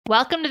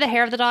Welcome to the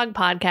Hair of the Dog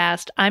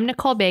podcast. I'm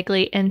Nicole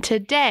Bagley, and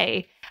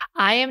today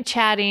I am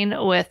chatting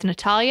with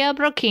Natalia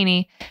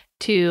Brochini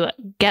to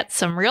get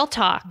some real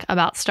talk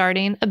about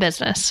starting a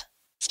business.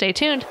 Stay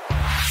tuned.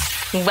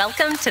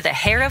 Welcome to the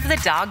Hair of the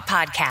Dog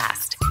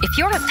podcast. If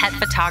you're a pet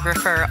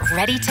photographer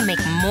ready to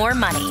make more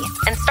money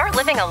and start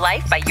living a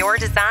life by your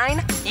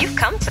design, you've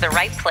come to the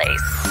right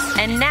place.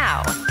 And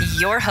now,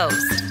 your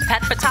host,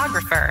 pet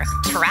photographer,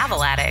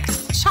 travel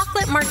addict,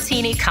 chocolate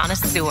martini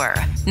connoisseur,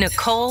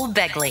 Nicole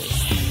Bagley.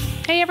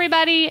 Hey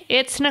everybody,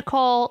 it's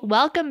Nicole.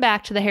 Welcome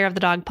back to the Hair of the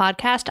Dog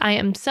podcast. I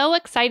am so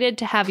excited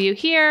to have you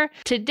here.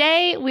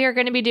 Today, we are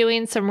going to be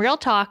doing some real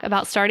talk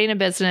about starting a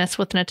business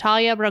with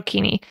Natalia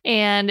Brochini.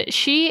 And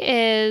she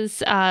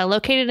is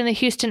located in the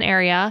Houston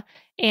area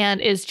and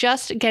is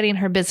just getting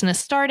her business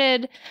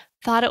started.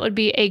 Thought it would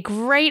be a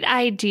great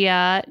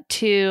idea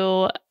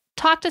to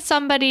talk to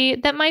somebody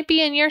that might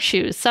be in your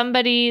shoes,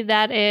 somebody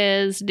that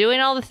is doing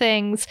all the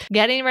things,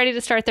 getting ready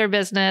to start their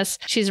business.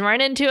 She's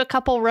run into a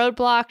couple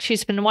roadblocks.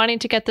 She's been wanting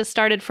to get this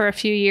started for a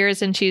few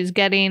years, and she's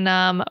getting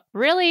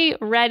really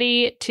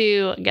ready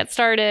to get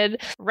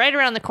started right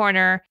around the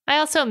corner. I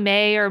also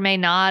may or may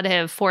not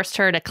have forced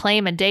her to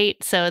claim a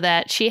date so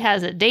that she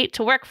has a date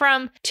to work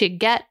from to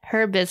get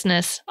her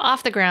business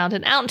off the ground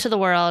and out into the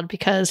world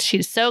because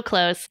she's so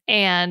close.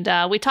 And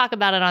we talk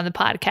about it on the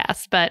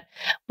podcast, but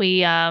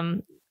we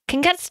can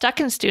get stuck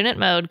in student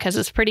mode because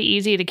it's pretty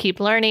easy to keep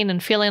learning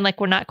and feeling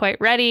like we're not quite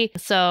ready.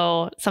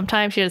 So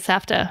sometimes you just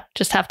have to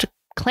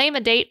claim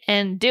a date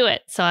and do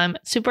it. So I'm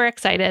super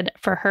excited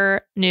for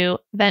her new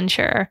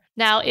venture.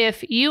 Now,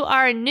 if you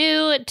are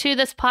new to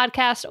this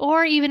podcast,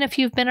 or even if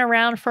you've been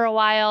around for a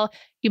while,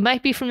 you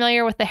might be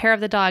familiar with the Hair of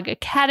the Dog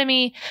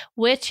Academy,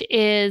 which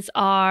is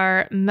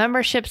our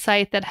membership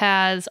site that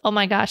has, oh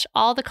my gosh,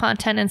 all the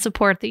content and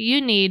support that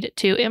you need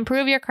to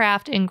improve your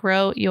craft and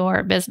grow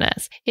your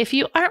business. If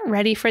you aren't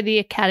ready for the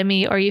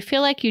Academy, or you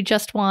feel like you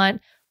just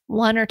want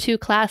one or two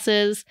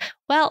classes,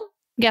 well,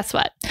 guess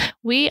what?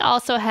 We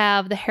also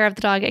have the Hair of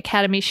the Dog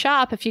Academy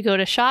shop. If you go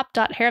to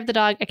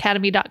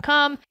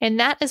shop.hairofthedogacademy.com, and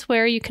that is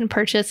where you can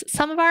purchase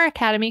some of our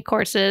Academy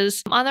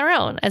courses on their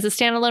own as a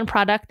standalone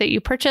product that you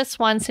purchase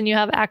once and you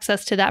have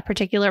access to that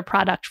particular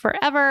product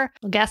forever.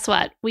 Well, guess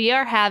what? We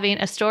are having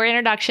a store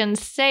introduction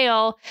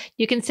sale.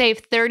 You can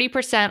save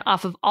 30%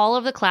 off of all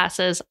of the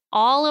classes,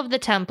 all of the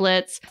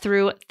templates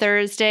through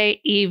Thursday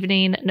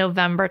evening,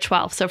 November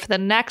 12th. So for the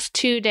next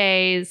 2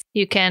 days,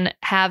 you can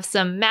have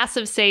some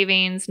massive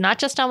savings, not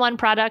just on one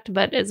product,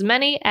 but as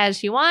many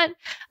as you want.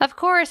 Of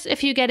course,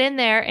 if you get in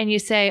there and you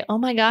say, oh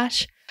my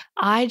gosh,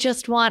 I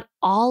just want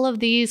all of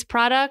these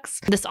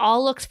products. This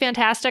all looks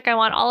fantastic. I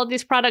want all of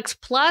these products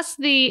plus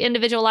the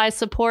individualized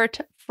support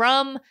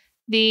from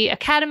the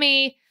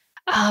Academy.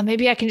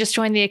 Maybe I can just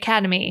join the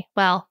Academy.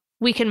 Well,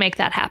 we can make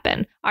that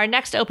happen. Our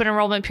next open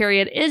enrollment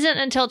period isn't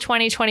until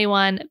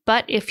 2021,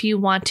 but if you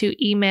want to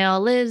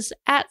email Liz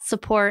at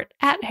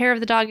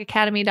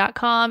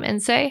support@hairofthedogacademy.com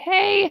and say,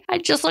 hey, I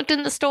just looked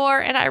in the store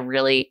and I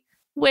really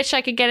wish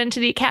I could get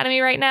into the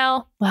Academy right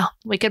now, well,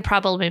 we could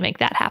probably make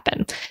that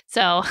happen.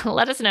 So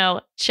let us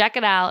know. Check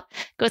it out.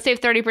 Go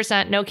save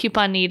 30%. No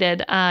coupon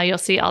needed. You'll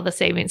see all the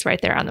savings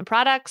right there on the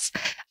products.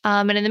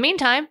 And in the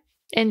meantime,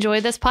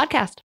 enjoy this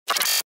podcast.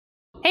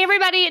 Hey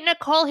everybody,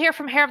 Nicole here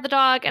from Hair of the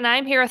Dog, and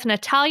I'm here with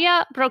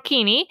Natalia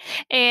Brochini,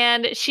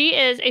 and she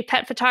is a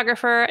pet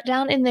photographer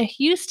down in the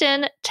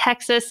Houston,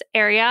 Texas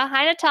area.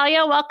 Hi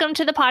Natalia, welcome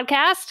to the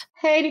podcast.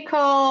 Hey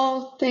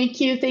Nicole,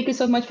 thank you. Thank you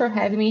so much for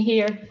having me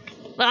here.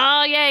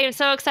 Oh, yay. I'm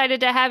so excited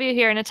to have you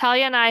here.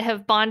 Natalia and I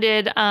have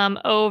bonded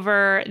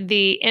over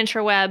the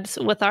interwebs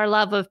with our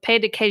love of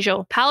pão de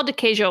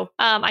queijo.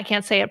 I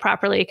can't say it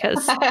properly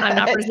because I'm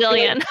not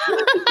Brazilian.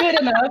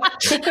 Good enough.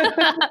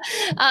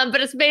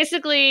 But it's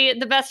basically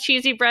the best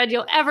cheesy bread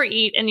you'll ever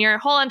eat in your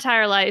whole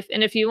entire life.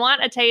 And if you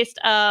want a taste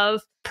of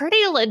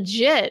pretty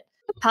legit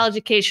pão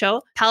de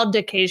queijo,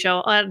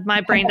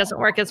 my brain doesn't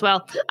work as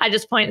well. I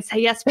just point and say,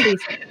 yes, please.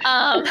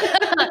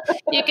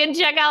 You can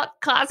check out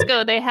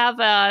Costco. They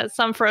have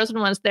some frozen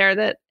ones there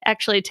that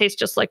actually taste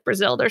just like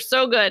Brazil. They're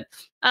so good.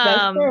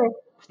 That's true.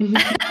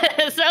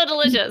 So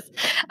delicious.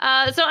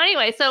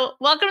 So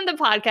welcome to the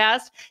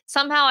podcast.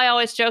 Somehow I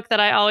always joke that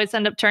I always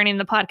end up turning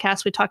the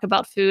podcast. We talk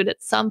about food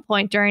at some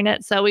point during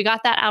it. So we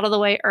got that out of the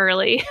way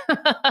early.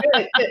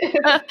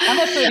 I'm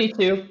a foodie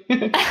too.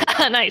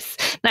 Nice.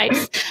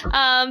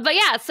 But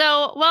yeah,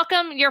 so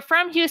welcome. You're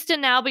from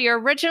Houston now, but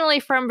you're originally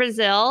from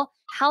Brazil.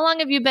 How long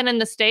have you been in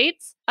the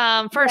States?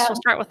 We'll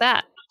start with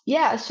that.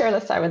 Yeah, sure.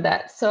 Let's start with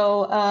that.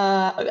 So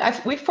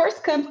we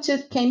first came to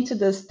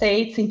the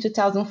States in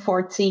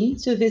 2014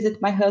 to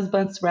visit my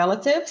husband's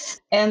relatives.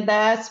 And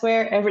that's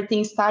where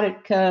everything started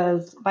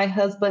because my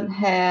husband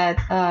had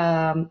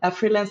a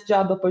freelance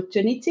job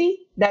opportunity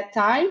that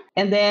time.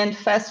 And then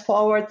fast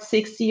forward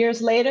 6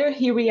 years later,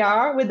 here we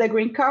are with a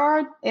green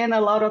card and a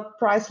lot of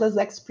priceless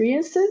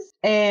experiences.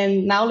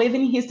 And now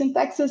living in Houston,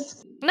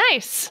 Texas.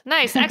 Nice.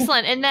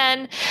 Excellent. And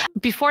then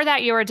before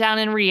that, you were down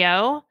in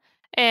Rio.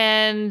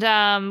 And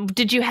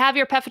did you have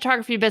your pet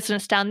photography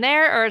business down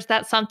there, or is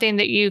that something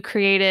that you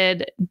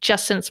created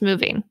just since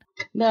moving?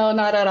 No,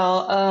 not at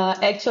all.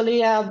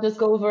 Actually, I'll just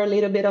go over a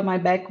little bit of my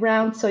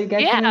background so you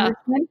guys can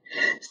understand.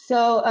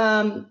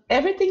 So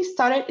everything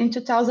started in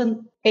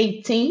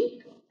 2018.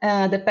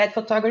 The pet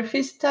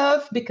photography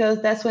stuff,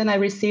 because that's when I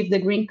received the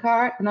green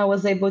card and I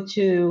was able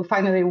to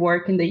finally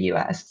work in the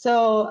US.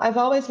 So I've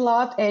always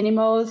loved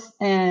animals,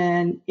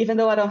 and even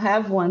though I don't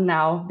have one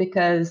now,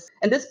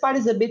 and this part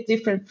is a bit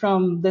different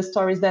from the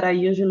stories that I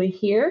usually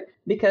hear,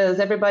 because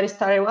everybody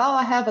started, well,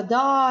 I have a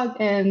dog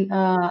and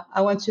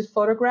I want to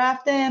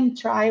photograph them,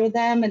 try with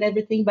them and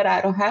everything, but I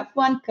don't have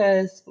one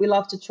because we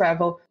love to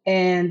travel.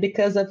 And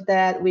because of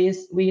that,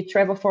 we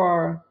travel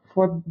for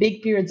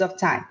big periods of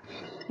time.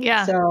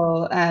 Yeah.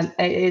 So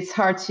it's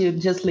hard to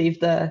just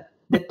leave the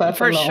pup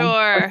for alone.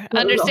 Sure.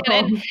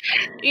 Understand.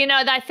 And,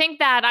 I think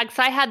that because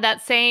I had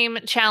that same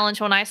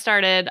challenge when I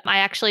started. I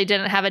actually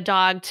didn't have a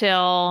dog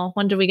till,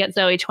 when did we get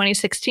Zoe?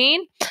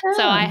 2016. Oh.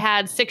 So I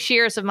had 6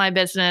 years of my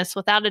business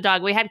without a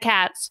dog. We had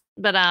cats,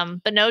 but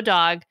no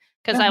dog,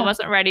 because I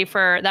wasn't ready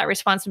for that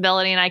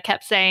responsibility. And I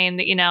kept saying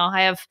that,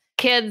 I have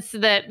kids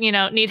that,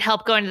 need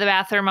help going to the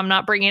bathroom. I'm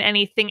not bringing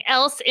anything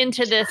else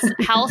into this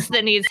house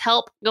that needs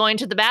help going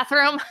to the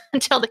bathroom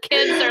until the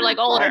kids are like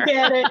older. I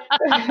get it.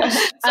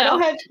 I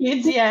don't have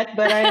kids yet,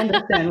 but I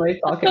understand what you're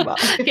talking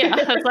about. Yeah.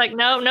 It's like,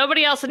 no,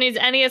 nobody else needs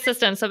any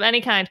assistance of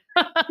any kind.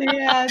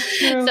 Yeah,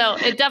 true. So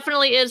it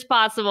definitely is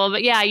possible.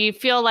 But yeah, you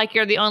feel like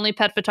you're the only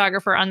pet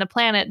photographer on the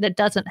planet that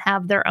doesn't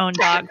have their own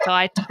dog. So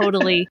I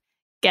totally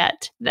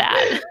get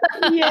that.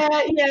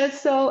 Yeah.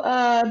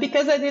 So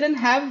because I didn't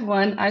have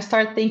one, I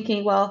started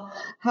thinking, well,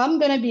 how I'm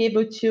going to be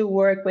able to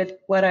work with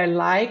what I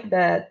like,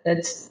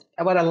 that's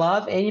what I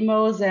love,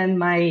 animals, and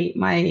my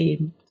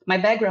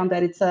background,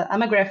 that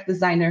I'm a graphic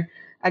designer.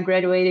 I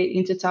graduated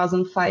in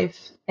 2005.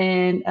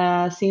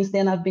 And since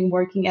then, I've been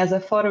working as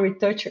a photo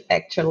retoucher,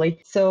 actually.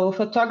 So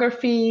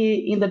photography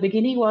in the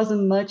beginning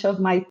wasn't much of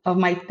my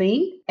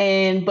thing.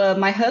 But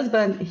my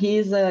husband,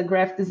 he's a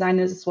graphic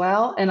designer as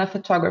well and a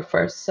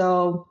photographer.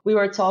 So we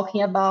were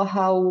talking about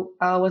how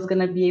I was going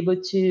to be able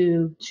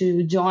to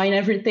join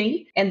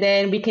everything. And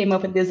then we came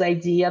up with this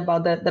idea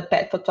about the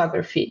pet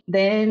photography.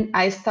 Then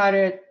I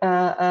started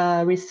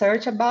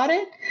research about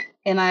it.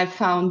 And I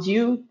found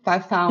you, I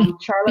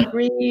found Charlotte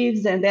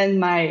Reeves, and then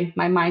my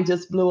mind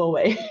just blew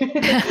away.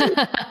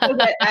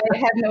 I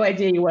had no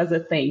idea it was a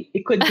thing.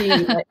 It could be,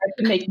 like, I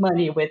could make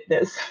money with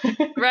this.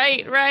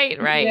 Right.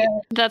 Yeah.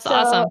 That's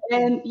awesome.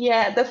 And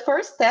the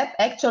first step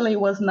actually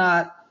was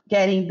not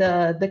getting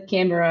the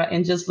camera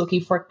and just looking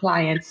for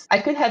clients. I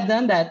could have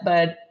done that,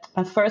 but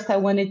at first I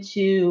wanted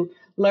to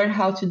learn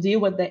how to deal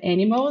with the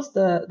animals,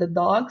 the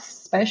dogs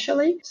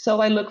especially.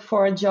 So I looked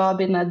for a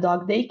job in a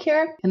dog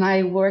daycare, and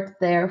I worked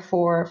there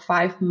for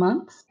 5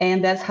 months.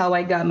 And that's how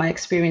I got my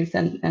experience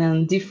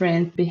and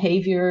different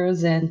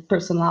behaviors and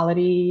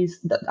personalities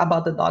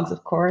about the dogs,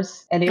 of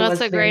course. And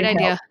that's a great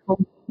idea.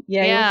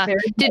 Yeah, it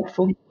was very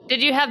helpful.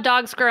 Did you have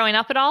dogs growing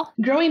up at all?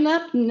 Growing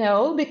up,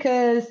 no,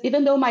 because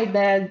even though my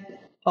dad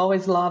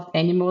always loved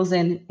animals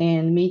and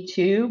me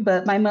too,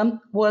 but my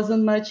mom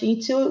wasn't much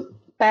into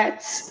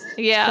pets.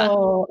 Yeah.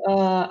 So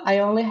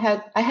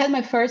I had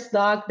my first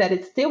dog that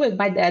is still with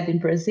my dad in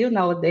Brazil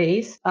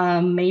nowadays.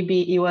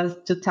 Maybe it was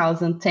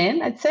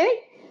 2010, I'd say.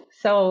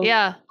 So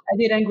yeah, I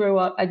didn't grow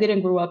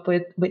up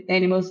with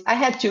animals. I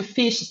had 2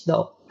 fish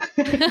though.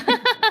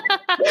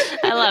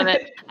 I love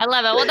it.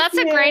 Well, that's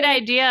a great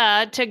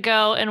idea to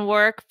go and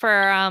work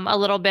for a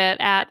little bit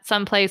at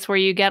some place where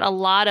you get a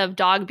lot of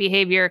dog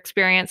behavior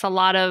experience, a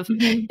lot of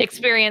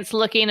experience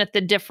looking at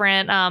the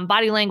different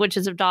body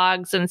languages of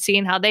dogs and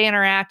seeing how they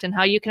interact and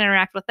how you can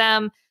interact with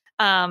them.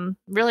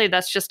 Really,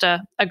 that's just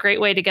a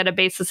great way to get a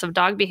basis of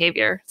dog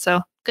behavior.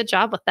 So good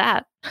job with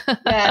that.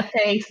 Yeah,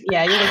 thanks.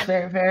 Yeah, it was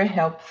very, very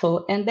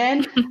helpful. And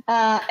then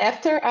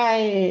after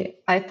I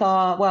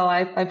thought, well,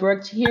 I've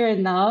worked here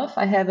enough.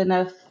 I have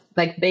enough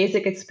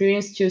basic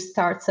experience to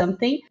start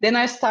something. Then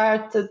I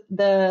started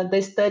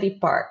the study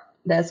part.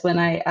 That's when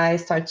I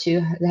start to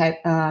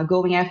have,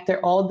 going after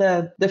all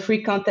the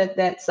free content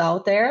that's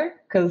out there,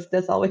 because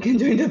that's all we can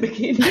do in the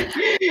beginning.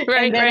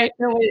 Right.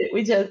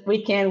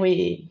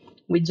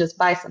 We just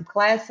buy some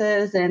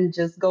classes and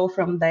just go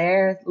from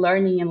there,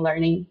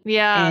 learning.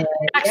 Yeah,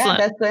 excellent.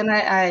 That's when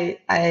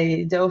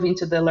I dove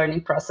into the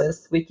learning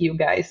process with you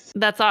guys.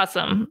 That's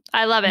awesome.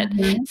 I love it.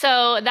 Mm-hmm.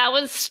 So that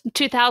was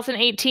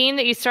 2018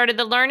 that you started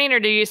the learning, or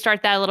did you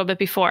start that a little bit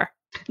before?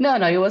 No,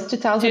 it was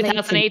 2018.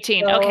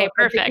 2018. So okay,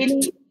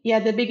 perfect.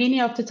 The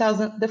beginning of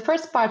the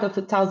first part of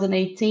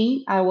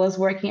 2018, I was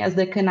working as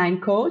the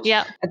canine coach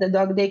at the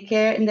dog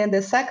daycare. And then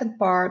the second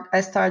part, I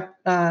start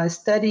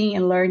studying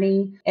and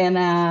learning. And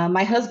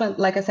my husband,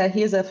 like I said,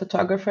 he's a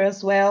photographer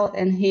as well.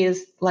 And he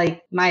is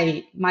like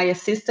my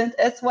assistant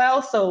as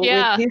well. So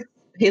with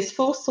his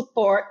full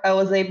support, I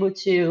was able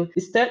to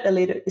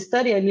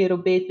study a little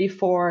bit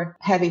before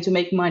having to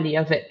make money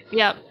of it.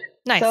 Yep.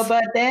 Nice. So,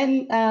 but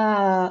then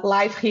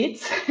life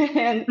hits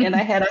and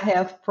I had a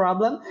health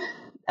problem.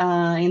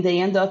 In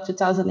the end of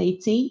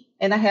 2018,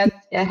 and I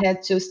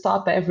had to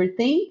stop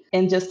everything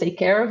and just take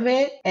care of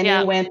it. And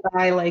it went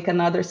by like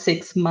another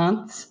 6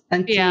 months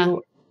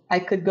until I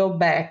could go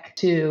back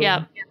to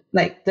Yeah.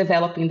 like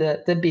developing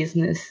the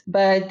business.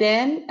 But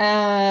then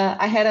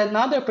I had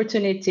another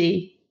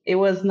opportunity. It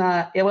was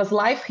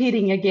life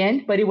hitting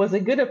again, but it was a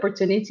good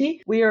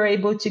opportunity. We were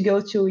able to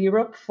go to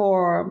Europe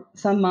for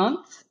some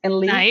months and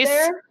live Nice.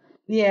 there.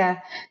 Yeah.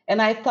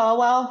 And I thought,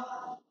 well,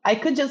 I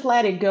could just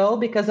let it go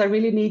because I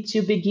really need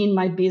to begin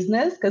my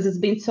business because it's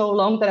been so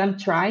long that I'm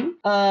trying.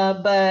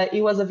 But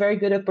it was a very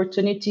good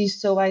opportunity.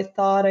 So I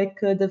thought I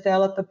could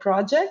develop a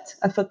project,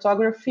 a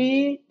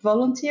photography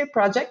volunteer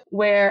project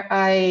where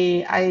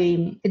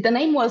the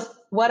name was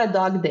What a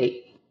Dog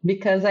Day.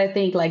 Because I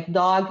think like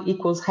dog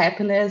equals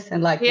happiness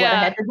and like what a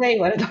happy day,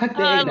 what a dog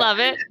day. I love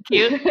it.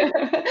 Cute.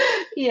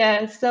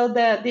 Yeah. So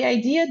the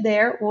idea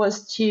there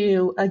was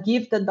to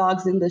give the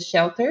dogs in the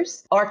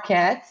shelters or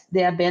cats,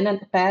 the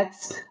abandoned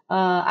pets,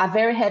 a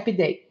very happy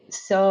day.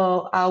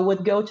 So I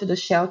would go to the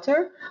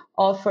shelter,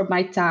 offer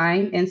my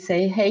time and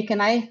say, hey, can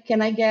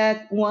I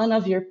get one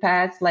of your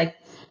pets? Like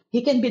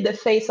he can be the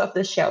face of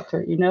the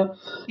shelter,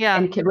 Yeah.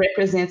 and can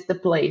represent the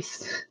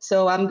place.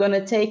 So I'm going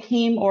to take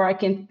him or I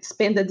can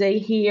spend the day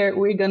here.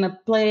 We're going to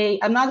play.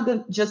 I'm not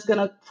just going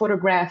to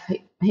photograph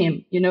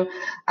him,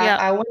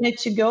 I wanted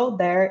to go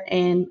there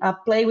and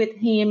play with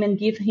him and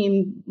give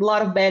him a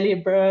lot of belly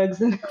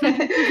rubs and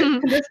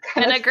this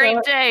kind and of a great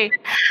stuff. day.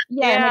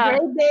 And a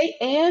great day.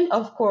 And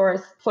of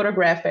course,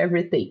 photograph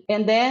everything.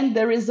 And then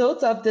the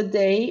results of the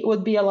day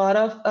would be a lot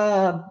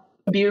of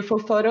beautiful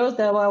photos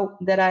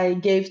that I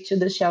gave to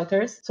the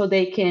shelters so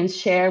they can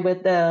share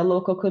with the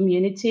local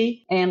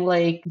community and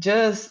like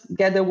just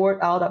get the word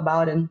out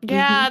about it.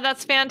 Yeah,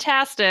 that's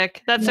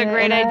fantastic. That's a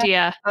great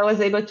idea. I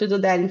was able to do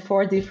that in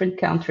 4 different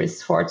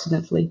countries,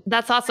 fortunately.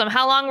 That's awesome.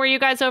 How long were you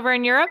guys over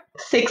in Europe?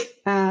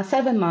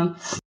 7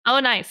 months. Oh,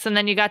 nice. And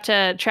then you got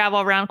to travel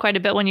around quite a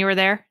bit when you were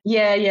there?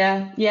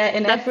 Yeah.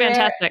 And that's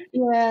fantastic.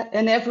 Yeah,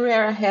 and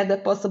everywhere I had the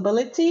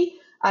possibility,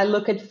 I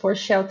looked for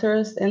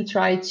shelters and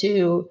try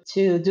to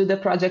do the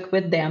project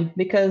with them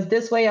because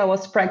this way I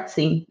was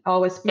practicing,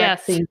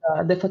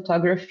 the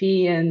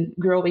photography and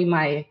growing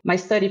my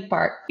study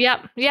part.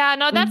 Yep. Yeah,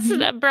 no, that's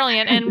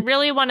brilliant. And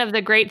really one of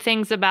the great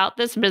things about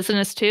this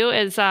business too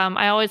is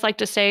I always like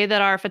to say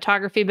that our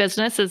photography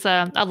business is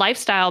a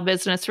lifestyle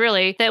business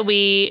really that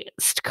we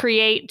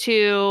create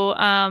to,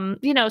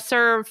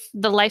 serve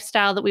the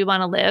lifestyle that we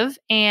want to live.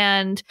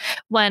 And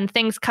when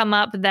things come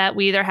up that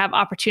we either have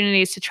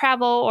opportunities to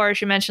travel or as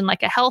you mentioned,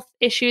 like a health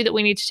issue that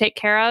we need to take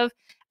care of.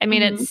 I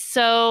mean, it's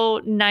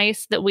so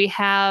nice that we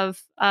have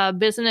a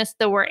business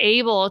that we're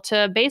able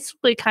to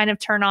basically kind of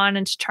turn on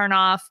and to turn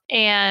off.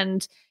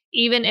 And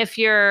even if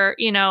you're,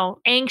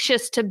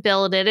 anxious to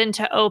build it and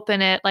to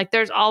open it, like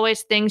there's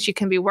always things you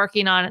can be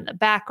working on in the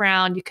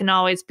background. You can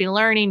always be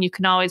learning. You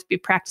can always be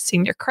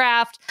practicing your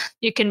craft.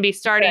 You can be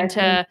starting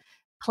to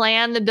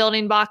plan the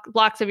building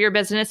blocks of your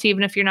business,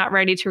 even if you're not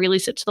ready to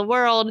release it to the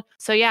world.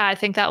 So yeah, I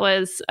think that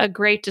was a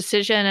great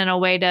decision and a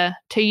way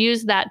to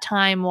use that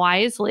time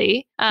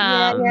wisely.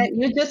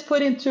 You just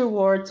put into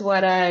words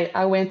what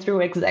I went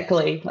through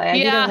exactly. Like I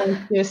didn't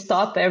want to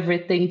stop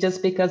everything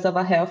just because of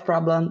a health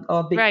problem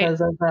or because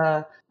of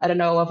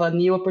of a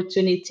new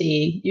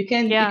opportunity. You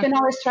can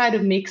always try to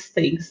mix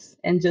things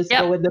and just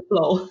go with the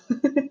flow.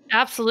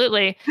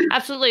 Absolutely.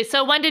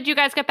 So when did you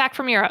guys get back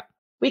from Europe?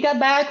 We got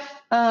back,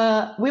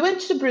 we went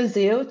to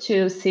Brazil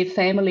to see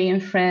family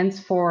and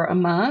friends for a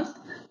month.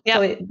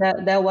 Yep. So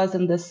that was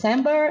in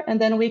December. And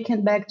then we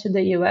came back to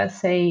the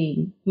USA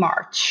in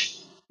March.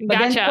 But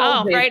gotcha.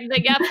 Oh, right.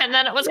 Yep. And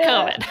then it was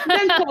COVID.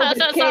 Then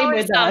COVID came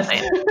with us.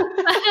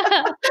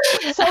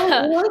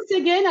 So once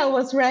again, I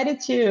was ready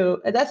to,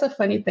 that's a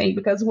funny thing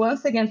because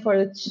once again, for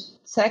the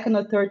second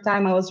or third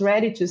time, I was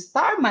ready to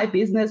start my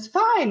business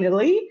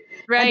finally.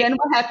 Right. And then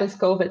what happens?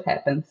 COVID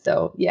happens.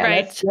 So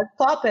let's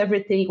stop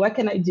everything. What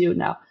can I do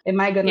now? Am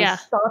I going to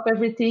stop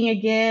everything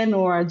again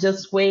or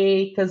just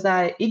wait? Because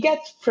it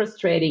gets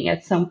frustrating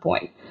at some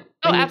point.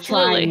 Oh,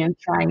 absolutely.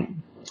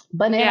 Trying.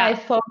 But then I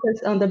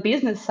focus on the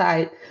business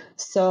side.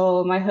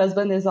 So my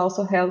husband is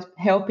also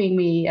helping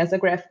me as a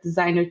graphic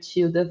designer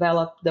to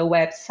develop the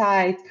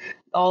website,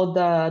 all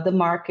the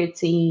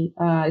marketing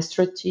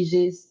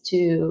strategies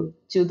to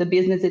the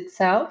business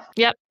itself.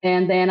 Yep.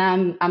 And then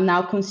I'm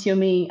now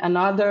consuming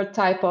another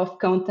type of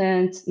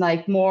content,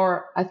 like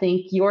more, I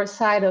think, your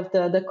side of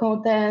the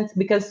content,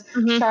 because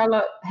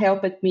Charlotte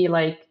helped me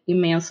like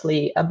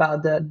immensely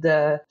about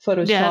the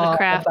Photoshop, the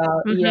craft.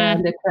 About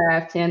the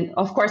craft. And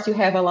of course, you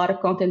have a lot of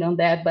content on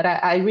that, but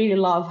I really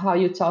love how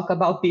you talk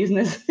about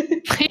business.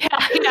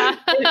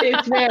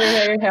 It's very,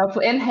 very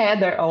helpful. And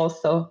Heather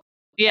also.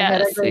 Yeah, I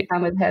had a great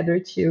time with Heather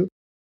too.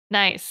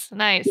 Nice.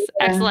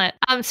 Excellent.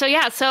 So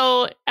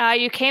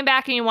you came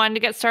back and you wanted to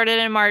get started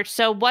in March.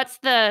 So what's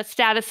the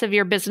status of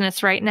your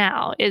business right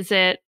now? Is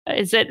it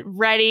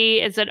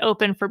ready? Is it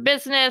open for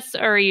business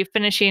or are you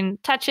finishing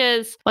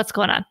touches? What's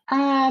going on?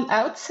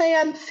 I would say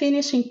I'm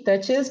finishing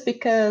touches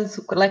because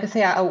like I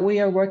say, we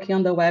are working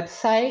on the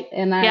website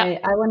and I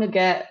want to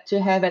get to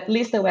have at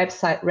least the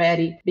website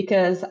ready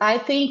because I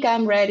think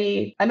I'm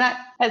ready. I'm not,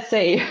 let's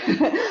say,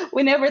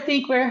 we never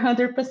think we're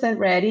 100%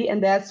 ready.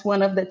 And that's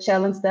one of the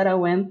challenges that I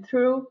went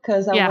through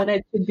because I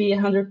wanted to be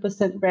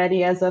 100%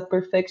 ready as a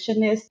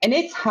perfectionist. And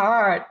it's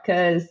hard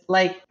because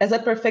like as a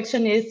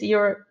perfectionist,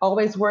 you're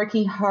always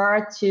working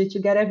hard to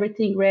get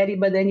everything ready,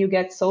 but then you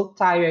get so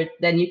tired,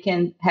 then you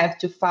can have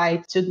to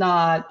fight to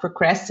not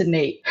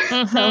procrastinate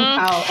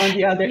somehow on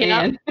the other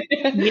end.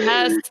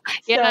 Yes.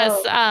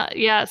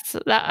 Yes.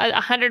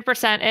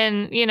 100%.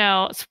 And, you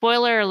know,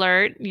 spoiler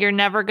alert, you're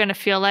never going to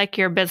feel like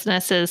your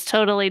business is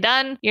totally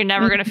done. You're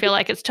never going to feel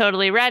like it's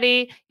totally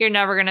ready. You're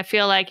never going to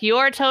feel like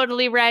you're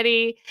totally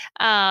ready.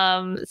 So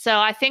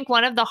I think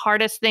one of the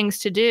hardest things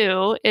to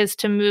do is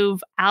to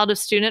move out of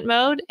student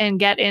mode and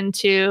get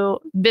into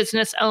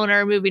business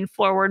owner moving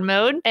forward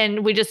mode.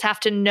 And we just have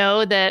to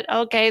know that,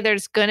 okay,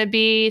 there's going to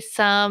be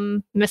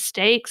some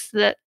mistakes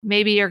that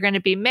maybe are going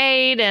to be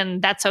made,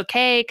 and that's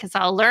okay because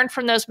I'll learn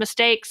from those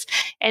mistakes.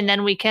 And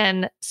then we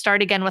can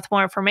start again with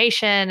more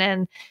information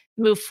and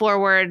move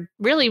forward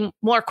really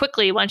more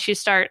quickly once you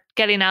start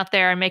getting out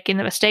there and making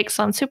the mistakes.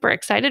 So I'm super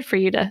excited for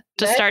you to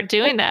start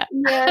doing that.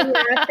 Yeah,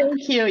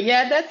 thank you.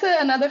 Yeah, that's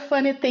another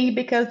funny thing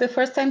because the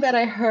first time that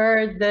I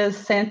heard the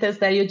sentence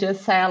that you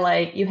just said,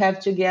 like you have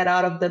to get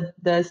out of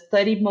the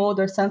study mode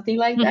or something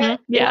like that,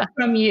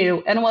 from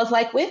you. And I was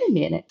like, wait a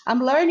minute,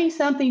 I'm learning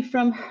something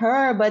from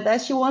her, but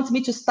that she wants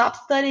me to stop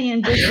studying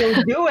and just go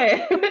do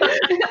it.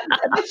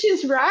 But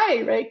she's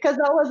right? Because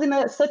I was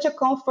in such a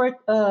comfort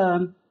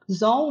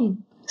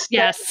zone.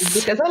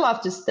 Because I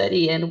love to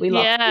study and we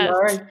love to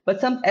learn,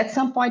 but at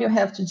some point you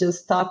have to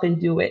just stop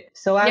and do it.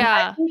 So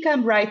I think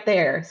I'm right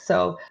there.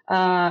 So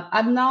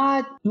I'm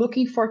not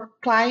looking for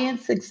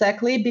clients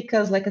exactly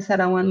because, like I said,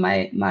 I want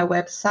my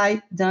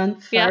website done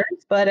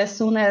first. But as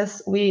soon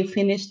as we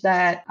finish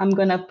that, I'm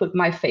gonna put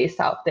my face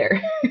out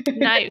there.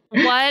 Nice.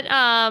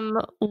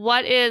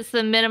 What is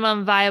the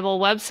minimum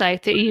viable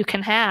website that you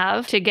can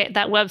have to get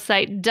that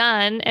website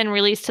done and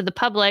released to the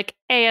public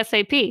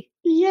ASAP?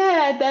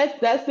 Yeah,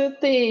 that's the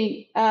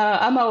thing.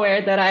 I'm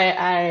aware that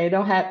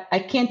I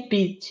can't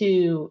be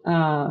too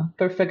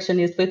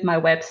perfectionist with my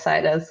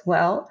website as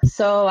well.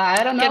 So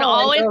I don't know. You can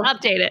always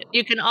update it.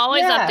 You can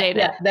always update it.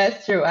 Yeah,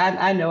 that's true.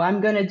 I know.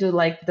 I'm gonna do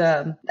like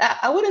I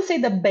wouldn't say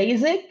the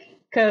basic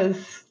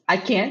because I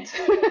can't.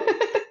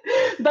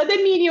 But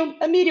a medium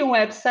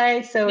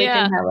website, so we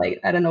can have like,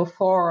 I don't know,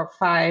 4 or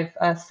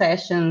 5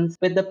 sessions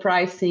with the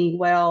pricing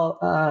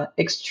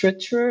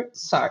structure.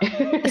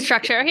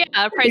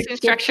 Pricing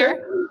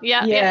structure.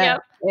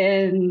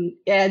 And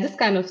this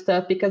kind of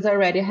stuff because I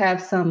already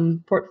have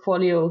some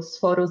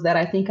photos that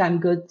I think I'm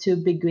good to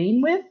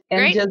begin with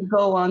and just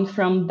go on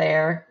from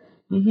there.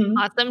 Mm-hmm.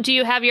 Awesome. Do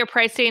you have your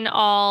pricing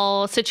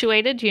all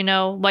situated? Do you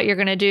know what you're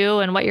going to do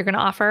and what you're going to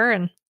offer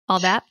and all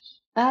that?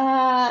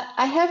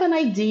 I have an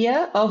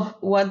idea of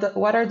what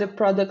are the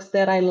products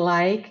that I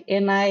like,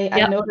 and I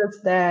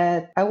noticed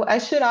that I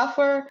should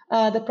offer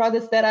the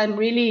products that I'm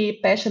really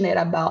passionate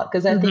about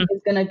because I think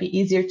it's going to be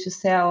easier to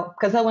sell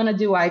because I want to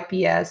do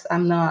IPS.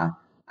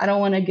 I don't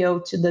want to go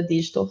to the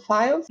digital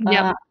files.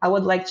 I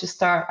would like to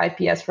start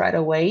IPS right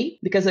away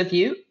because of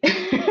you.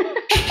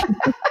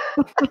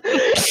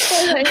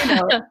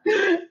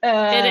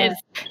 It is.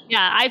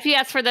 Yeah.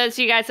 IPS, for those of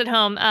you guys at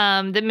home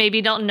that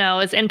maybe don't know,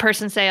 is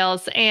in-person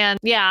sales. And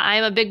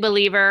I'm a big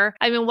believer.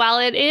 I mean, while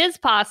it is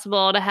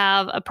possible to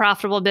have a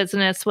profitable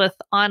business with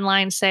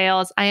online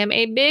sales, I am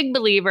a big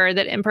believer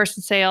that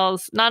in-person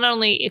sales not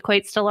only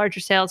equates to larger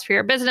sales for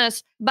your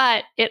business,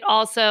 but it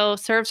also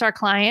serves our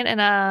client in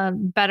a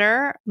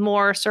better,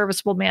 more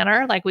serviceable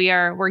manner. Like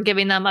we're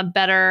giving them a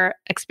better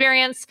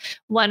experience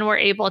when we're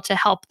able to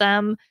help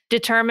them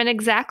determine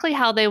exactly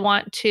how they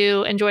want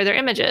to enjoy their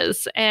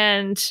images.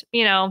 And,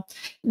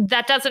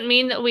 that doesn't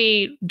mean that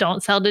we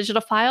don't sell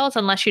digital files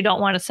unless you don't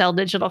want to sell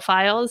digital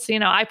files.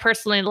 I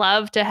personally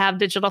love to have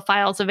digital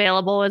files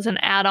available as an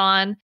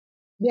add-on.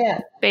 Yeah.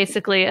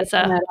 Basically as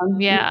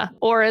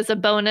or as a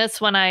bonus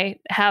when I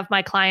have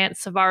my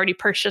clients have already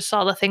purchased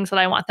all the things that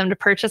I want them to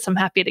purchase. I'm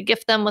happy to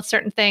gift them with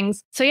certain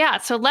things. So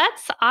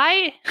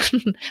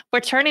we're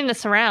turning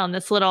this around,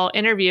 this little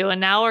interview, and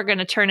now we're going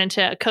to turn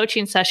into a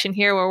coaching session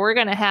here where we're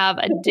going to have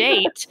a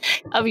date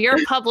of your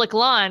public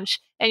launch.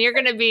 And you're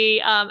going to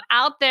be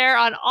out there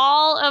on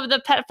all of the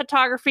pet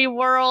photography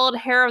world,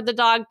 Hair of the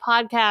Dog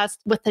podcast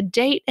with a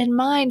date in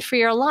mind for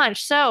your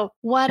launch. So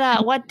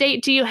what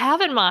date do you have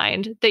in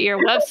mind that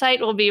your website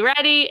will be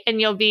ready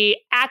and you'll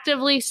be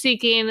actively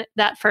seeking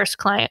that first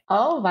client?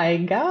 Oh my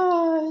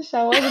gosh.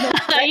 I wasn't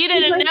You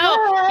didn't know.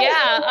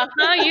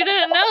 That. You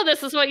didn't know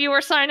this is what you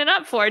were signing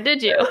up for,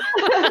 did you?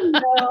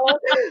 No,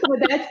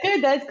 but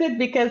that's good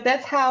because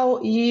that's how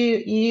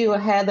you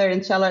Heather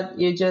and Charlotte,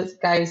 you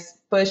just guys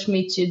pushed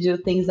me to do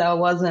things I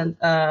wasn't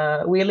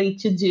willing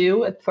to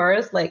do at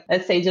first. Like,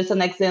 let's say just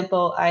an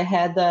example, I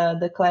had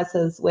the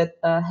classes with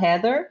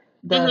Heather,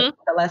 the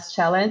last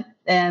challenge.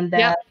 And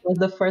that was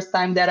the first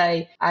time that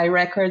I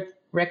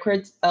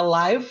recorded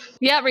alive.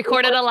 Yeah,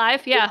 recorded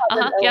alive. Yeah.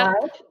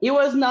 It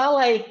was not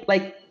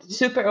like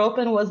super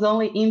open, was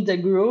only in the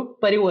group,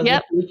 but it was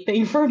a big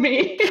thing for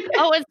me.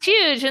 Oh, it's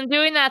huge. And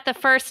doing that the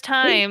first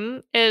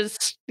time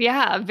is,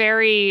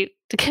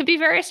 it can be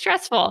very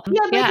stressful.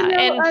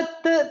 Yeah,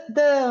 but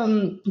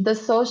And the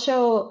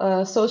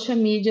social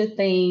media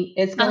thing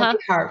is gonna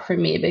be hard for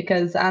me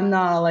because I'm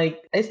not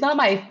like, it's not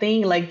my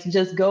thing like to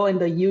just go in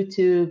the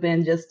YouTube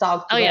and just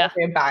talk to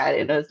everybody.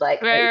 And it's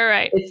like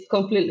right. it's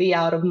completely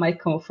out of my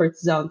comfort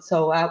zone.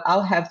 So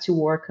I'll have to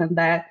work on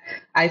that,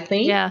 I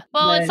think. Yeah.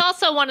 Well, it's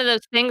also one of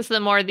those things, the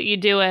more that you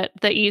do it,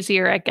 the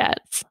easier it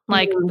gets.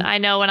 Like I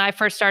know when I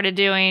first started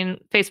doing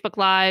Facebook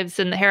Lives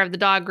and the Hair of the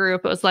Dog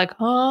group, it was like,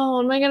 oh,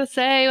 what am I going to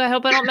say? I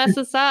hope I don't mess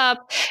this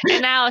up.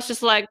 And now it's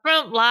just like,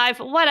 boom, live,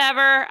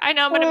 whatever. I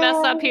know I'm going to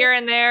mess up here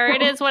and there.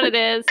 It is what it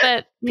is.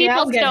 But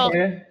people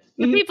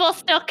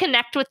still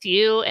connect with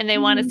you and they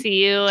want to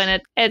see you.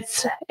 And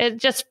it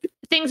just,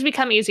 things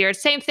become easier.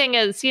 Same thing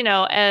as,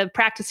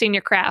 practicing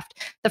your craft.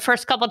 The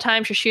first couple of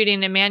times you're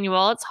shooting a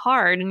manual, it's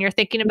hard and you're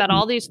thinking about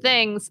all these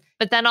things,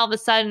 but then all of a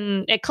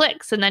sudden it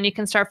clicks and then you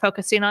can start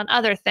focusing on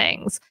other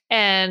things.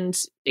 And,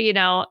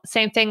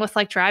 same thing with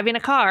like driving a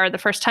car. The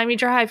first time you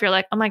drive, you're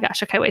like, oh my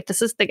gosh, okay, wait,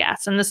 this is the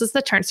gas and this is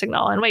the turn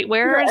signal. And wait,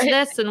 where is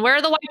this? And where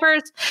are the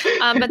wipers?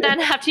 But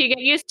then after you get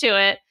used to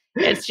it,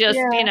 it's just,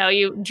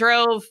 you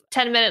drove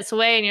 10 minutes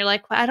away and you're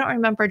like, well, I don't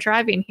remember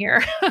driving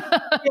here.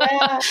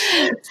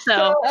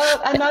 So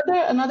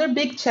another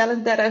big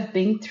challenge that I've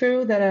been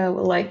through that I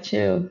would like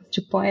to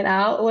point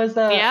out was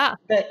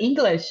the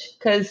English.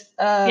 Because,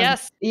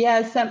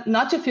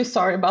 not to feel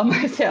sorry about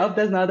myself,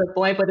 that's not the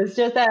point, but it's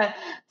just that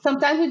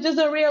sometimes you just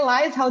don't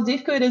realize how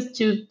difficult it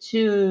is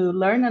to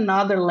learn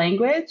another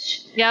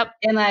language. Yep.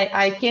 And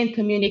I can't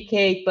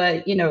communicate,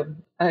 but,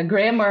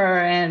 grammar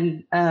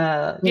and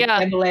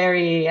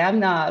vocabulary, I'm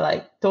not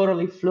like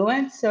totally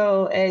fluent.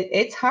 So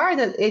it's hard.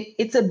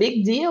 It's a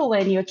big deal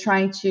when you're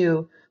trying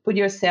to put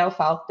yourself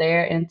out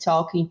there and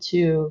talking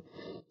to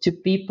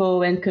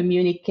people and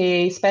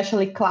communicate,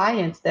 especially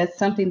clients. That's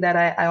something that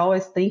I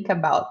always think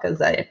about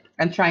because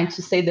I'm trying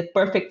to say the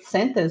perfect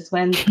sentence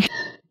when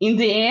in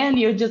the end,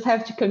 you just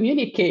have to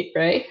communicate,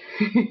 right?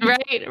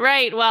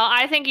 Right. Well,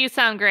 I think you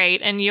sound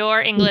great, and your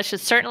English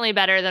is certainly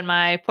better than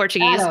my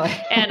Portuguese.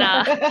 And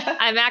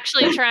I'm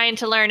actually trying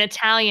to learn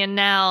Italian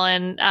now.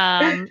 And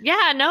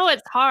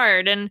it's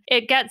hard. And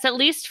it gets, at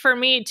least for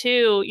me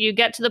too, you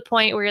get to the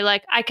point where you're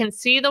like, I can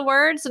see the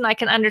words and I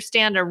can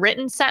understand a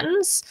written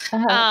sentence,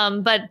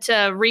 but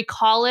to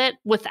recall it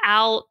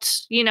without,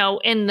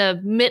 in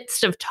the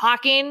midst of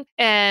talking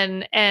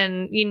and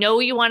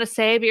you want to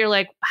say, but you're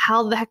like,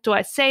 how the heck do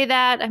I say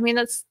that? I mean,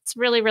 it's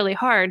really, really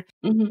hard.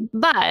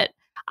 But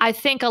I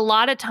think a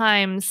lot of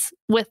times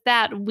with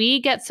that,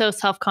 we get so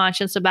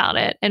self-conscious about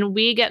it and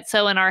we get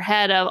so in our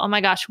head of, oh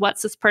my gosh,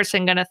 what's this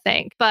person going to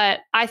think? But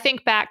I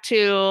think back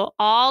to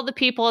all the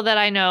people that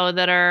I know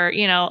that are,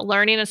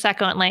 learning a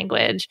second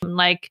language,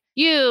 like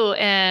you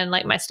and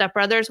like my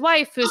stepbrother's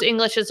wife, whose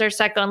English is their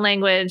second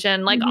language.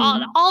 And like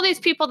all these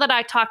people that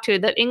I talk to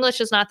that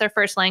English is not their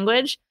first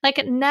language,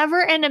 like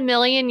never in a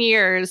million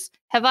years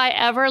have I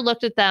ever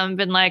looked at them and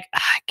been like,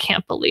 I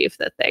can't believe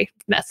that they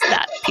messed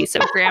that piece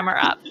of grammar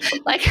up.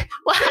 Like,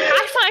 well,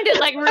 I find it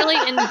like really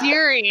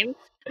endearing.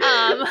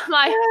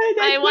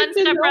 My one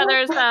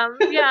stepbrother's,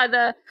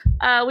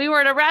 we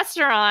were at a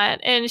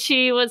restaurant and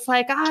she was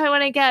like, I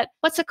want to get,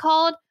 what's it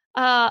called?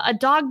 A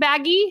dog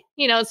baggie,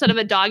 instead of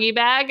a doggy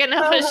bag. And it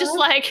was just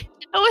like,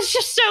 it was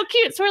just so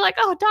cute. So we're like,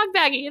 oh, dog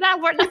baggie,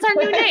 that's our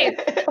new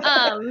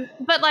name.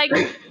 But like,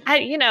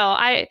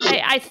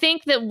 I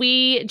think that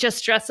we just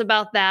stress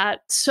about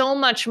that so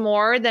much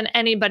more than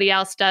anybody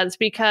else does,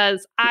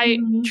 because I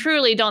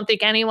truly don't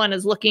think anyone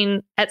is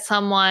looking at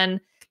someone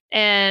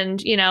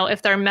and,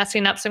 if they're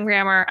messing up some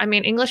grammar. I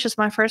mean, English is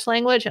my first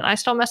language and I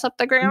still mess up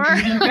the grammar.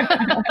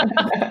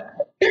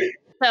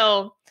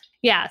 So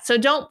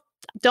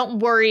don't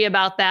worry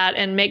about that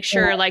and make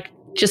sure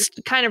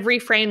just kind of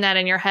reframe that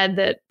in your head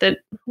that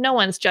no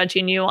one's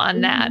judging you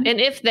on that.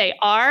 And if they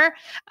are,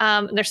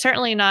 they're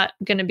certainly not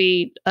going to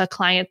be a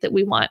client that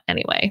we want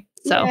anyway.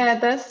 So yeah,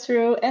 that's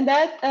true. And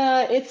that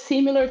it's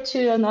similar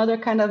to another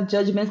kind of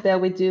judgments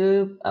that we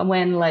do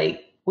when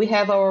we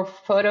have our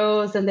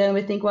photos and then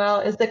we think,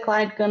 well, is the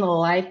client going to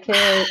like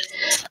it?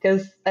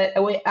 Because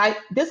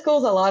this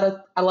goes a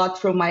lot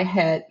through my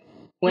head.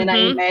 When I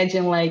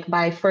imagine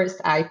my first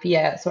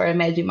IPS or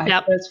imagine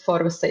my first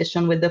photo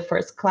session with the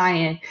first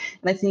client,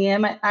 and I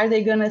think, are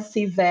they going to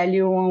see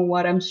value on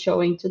what I'm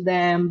showing to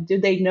them? Do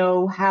they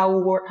know how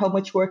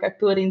much work I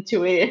put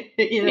into it?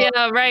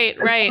 Yeah, right.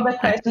 The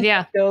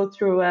questions go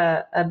through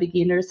a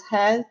beginner's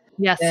head.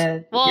 Yes.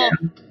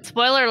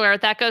 Spoiler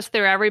alert, that goes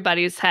through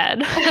everybody's head.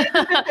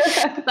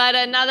 But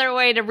another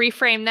way to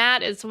reframe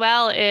that as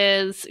well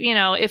is,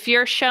 if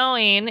you're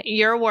showing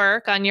your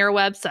work on your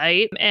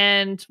website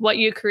and what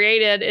you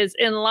created is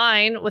in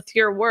line with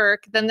your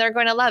work, then they're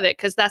going to love it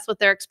because that's what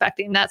they're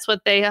expecting. That's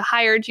what they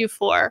hired you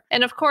for.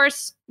 And of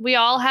course, we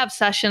all have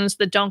sessions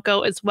that don't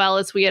go as well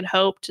as we had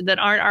hoped, that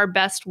aren't our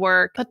best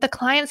work, but the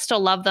clients still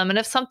love them. And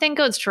if something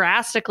goes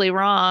drastically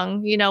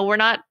wrong, we're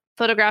not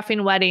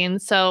photographing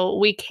weddings, so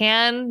we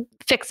can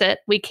fix it.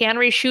 We can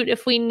reshoot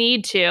if we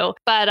need to.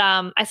 But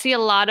I see a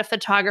lot of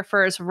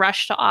photographers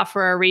rush to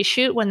offer a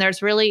reshoot when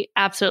there's really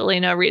absolutely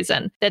no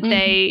reason that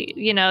they,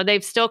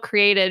 they've still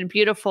created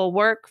beautiful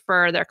work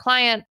for their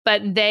client,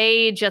 but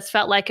they just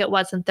felt like it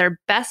wasn't their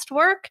best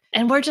work.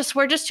 And we're just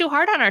too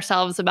hard on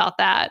ourselves about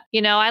that.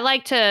 I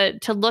like to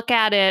look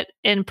at it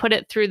and put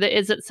it through the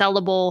is it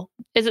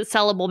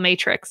sellable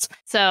matrix.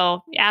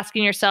 So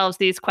asking yourselves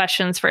these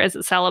questions for is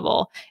it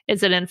sellable?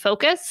 Is it in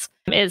focus?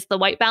 Is the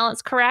white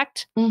balance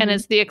correct? And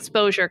is the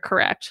exposure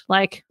correct?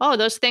 Like, oh,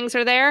 those things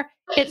are there.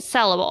 It's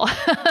sellable.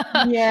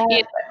 Yeah.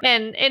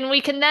 And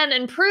we can then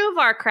improve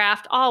our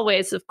craft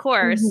always, of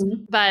course.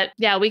 But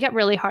yeah, we get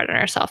really hard on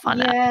ourselves on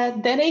that. Yeah,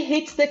 then it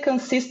hits the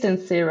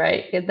consistency,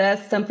 right?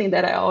 That's something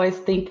that I always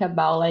think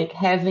about, like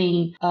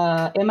having,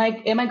 am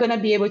I going to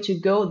be able to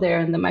go there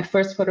in my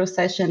first photo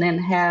session and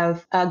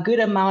have a good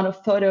amount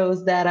of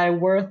photos that are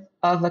worth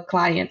of a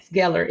client's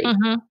gallery?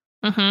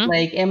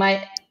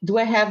 Like, do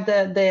I have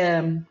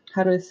the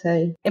how do I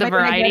say? The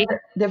variety.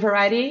 The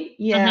variety?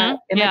 Yeah.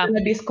 Am I going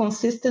to be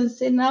consistent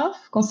enough?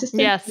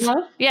 Yes.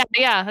 Enough?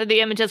 Yeah.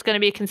 The image is going to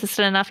be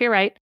consistent enough. You're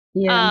right.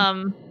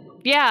 Yeah.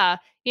 Yeah.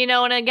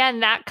 And again,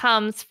 that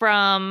comes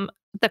from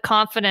the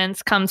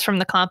confidence comes from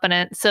the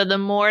competence. So the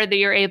more that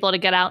you're able to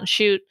get out and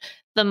shoot,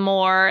 the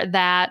more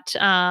that,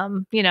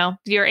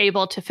 you're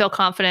able to feel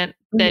confident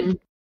that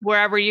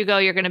wherever you go,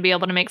 you're going to be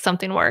able to make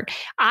something work.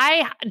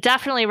 I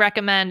definitely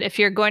recommend, if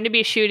you're going to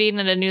be shooting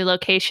in a new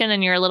location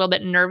and you're a little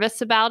bit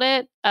nervous about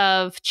it,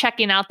 of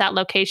checking out that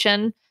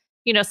location,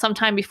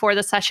 sometime before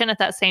the session at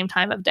that same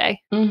time of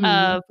day,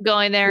 of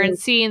going there and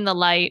seeing the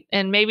light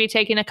and maybe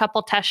taking a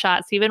couple test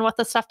shots, even with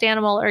a stuffed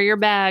animal or your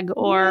bag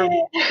or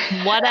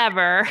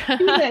whatever.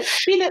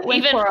 Peanut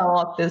went for a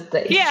walk this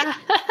day. Yeah.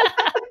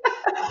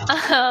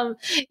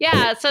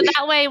 So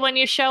that way, when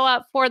you show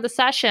up for the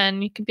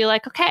session, you can be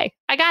like, okay,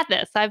 I got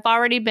this. I've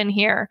already been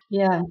here.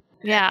 Yeah.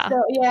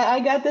 So I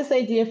got this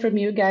idea from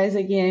you guys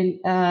again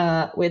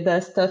with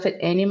the stuffed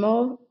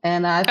animal,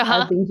 and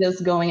I've been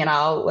just going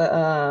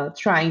out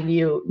trying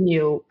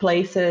new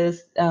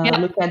places,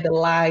 look at the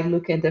light,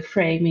 look at the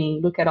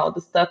framing, look at all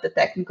the stuff, the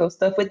technical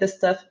stuff with the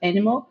stuffed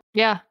animal.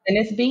 Yeah, and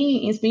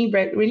it's been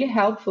really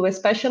helpful,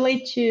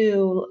 especially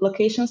to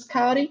location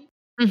scouting.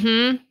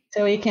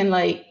 So you can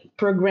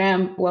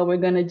program what we're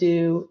going to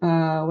do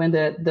when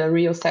the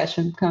real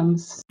session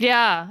comes.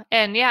 Yeah.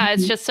 And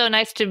it's just so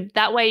nice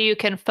that way you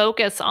can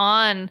focus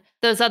on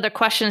those other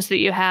questions that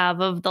you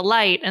have of the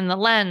light and the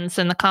lens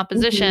and the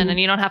composition. And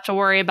you don't have to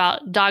worry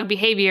about dog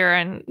behavior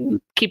and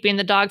keeping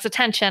the dog's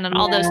attention and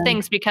all those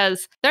things,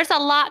 because there's a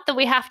lot that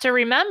we have to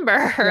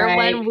remember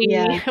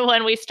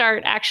when we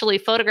start actually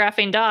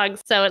photographing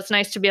dogs. So it's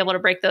nice to be able to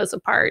break those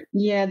apart.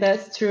 Yeah,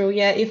 that's true.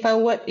 Yeah. If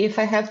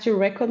I have to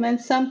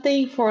recommend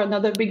something for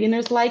another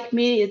beginners like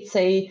me, it's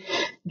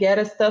get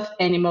a stuffed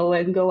animal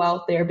and go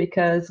out there,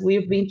 because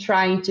we've been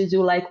trying to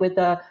do with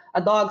a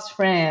dog's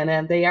friend,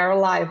 and they are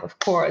alive, of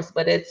course,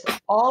 but it's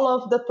all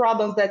of the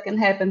problems that can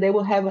happen. They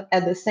will have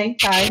at the same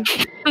time,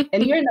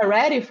 and you're not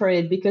ready for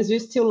it because you're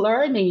still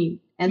learning.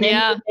 And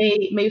then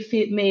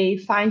you may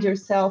find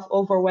yourself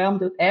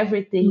overwhelmed with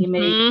everything.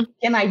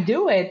 Can I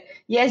do it?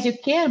 Yes, you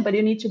can, but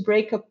you need to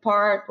break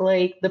apart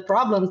the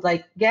problems,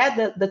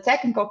 get the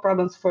technical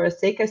problems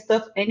first, take a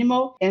stuffed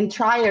animal and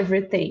try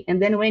everything.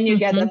 And then when you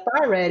get that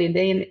part ready,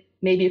 then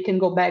maybe you can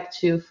go back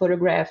to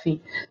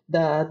photographing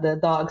the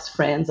dog's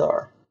friends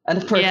or the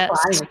first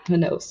client, who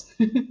knows?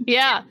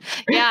 Yeah,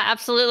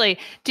 absolutely.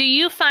 Do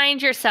you find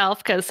yourself,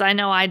 because I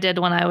know I did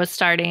when I was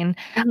starting,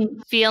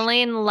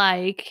 feeling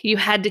like you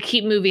had to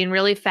keep moving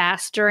really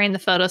fast during the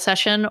photo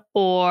session,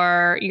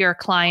 or your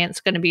client's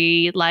going to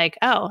be like,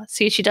 oh,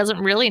 see, she doesn't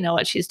really know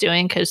what she's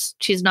doing because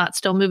she's not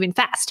still moving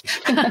fast?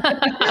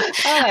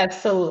 Oh,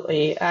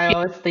 absolutely. I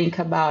always think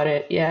about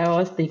it. Yeah, I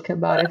always think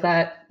about it.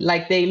 That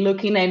they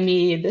looking at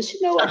me, does she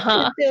know what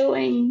she's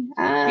doing?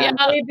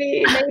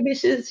 Maybe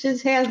she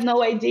has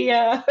no idea.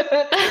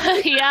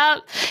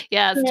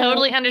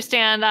 Totally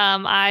understand.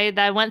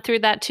 I went through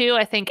that too.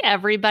 I think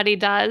everybody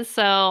does.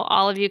 So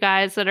all of you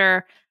guys that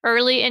are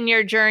early in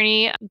your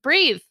journey,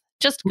 breathe.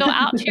 Just go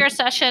out to your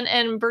session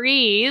and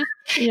breathe.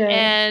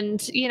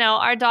 And,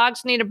 our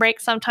dogs need a break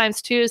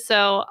sometimes too.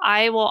 So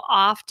I will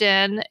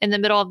often in the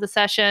middle of the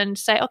session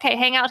say, okay,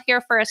 hang out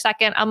here for a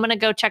second. I'm going to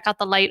go check out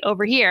the light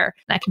over here.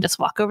 And I can just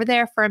walk over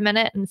there for a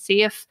minute and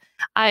see if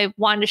I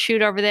wanted to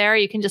shoot over there.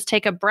 You can just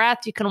take a breath.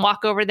 You can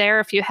walk over there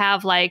if you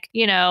have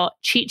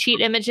cheat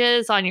sheet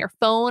images on your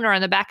phone or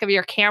on the back of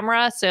your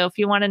camera. So if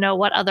you want to know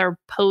what other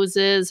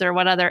poses or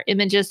what other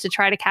images to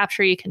try to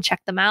capture, you can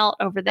check them out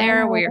over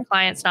there where your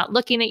client's not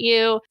looking at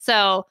you.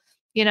 So,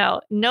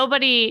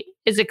 nobody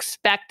is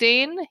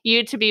expecting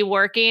you to be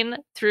working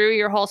through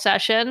your whole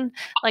session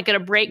at a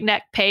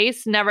breakneck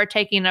pace, never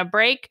taking a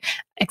break,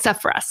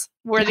 except for us.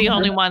 We're the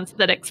only ones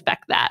that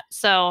expect that.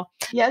 So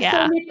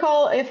Yeah. So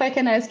Nicole, if I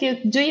can ask you,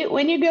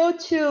 when you go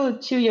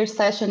to your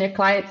session, your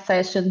client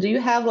session, do you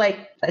have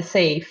like, let's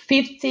say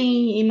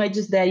 15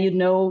 images that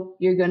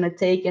you're going to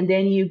take and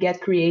then you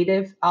get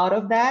creative out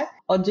of that?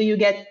 Or do you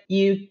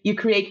you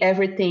create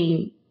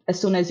everything as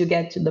soon as you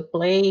get to the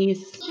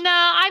place? No,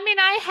 I mean,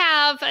 I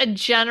have a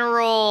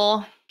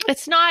general,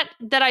 it's not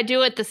that I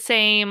do it the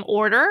same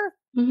order.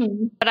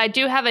 Mm-hmm. But I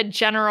do have a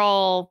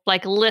general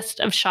like list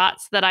of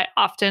shots that I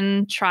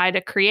often try to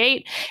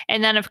create.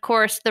 And then, of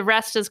course, the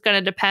rest is going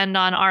to depend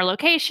on our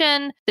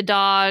location, the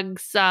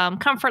dog's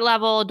comfort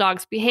level,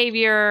 dog's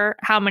behavior,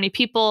 how many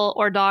people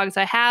or dogs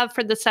I have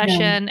for the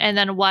session, and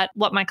then what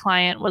my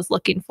client was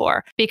looking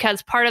for.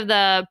 Because part of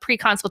the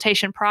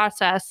pre-consultation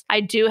process,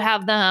 I do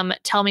have them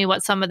tell me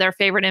what some of their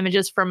favorite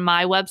images from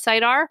my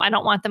website are. I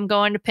don't want them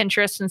going to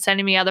Pinterest and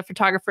sending me other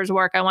photographers'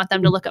 work. I want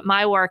them to look at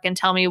my work and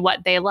tell me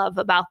what they love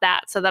about that,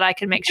 so that I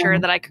can make sure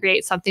that I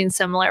create something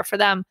similar for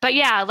them. But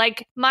yeah,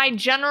 like my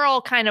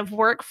general kind of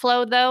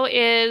workflow though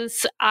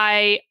is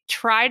I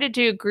try to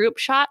do group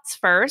shots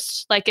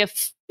first. Like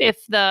if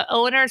the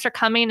owners are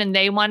coming and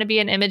they want to be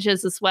in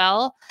images as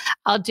well,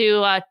 I'll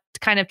do a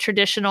kind of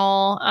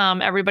traditional,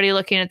 everybody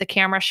looking at the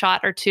camera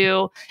shot or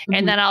two.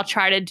 And then I'll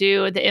try to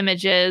do the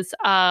images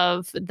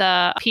of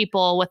the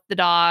people with the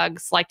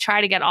dogs, like try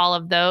to get all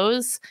of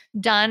those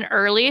done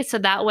early. So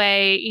that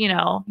way, you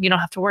don't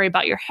have to worry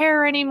about your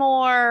hair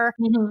anymore.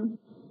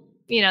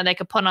 They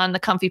could put on the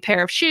comfy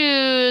pair of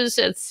shoes.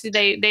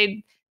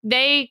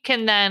 They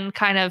can then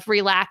kind of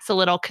relax a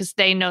little because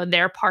they know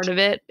their part of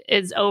it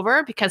is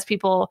over, because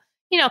people,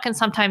 can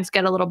sometimes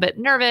get a little bit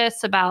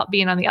nervous about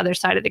being on the other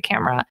side of the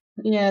camera.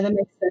 Yeah, that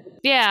makes sense.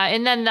 Yeah.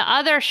 And then the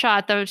other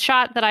shot, the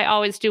shot that I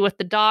always do with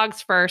the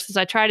dogs first, is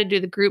I try to do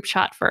the group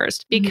shot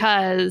first,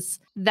 because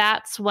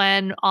that's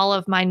when all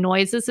of my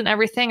noises and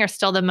everything are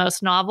still the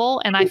most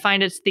novel. And I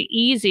find it's the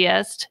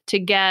easiest to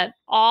get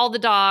all the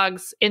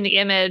dogs in the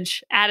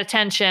image at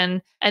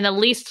attention, and the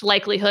least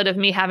likelihood of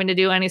me having to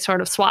do any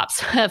sort of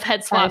swaps of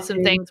head swaps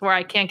and things where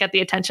I can't get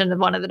the attention of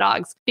one of the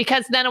dogs.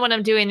 Because then when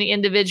I'm doing the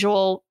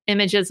individual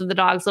images of the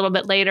dogs a little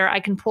bit later, I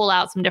can pull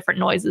out some different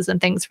noises and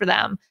things for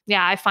them.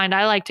 Yeah, I find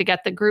I like to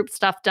get the group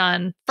stuff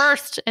done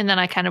first, and then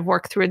I kind of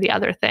work through the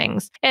other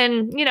things.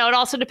 And, it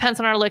also depends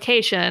on our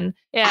location.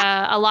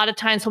 A lot of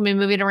times we'll be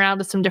moving around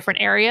to some different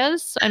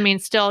areas. I mean,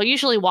 still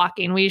usually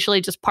walking. We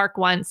usually just park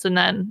once and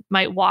then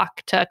might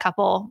walk to a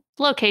couple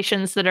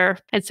locations that are,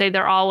 I'd say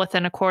they're all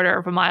within a quarter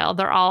of a mile.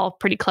 They're all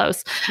pretty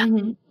close.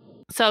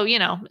 So,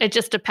 it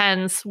just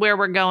depends where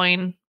we're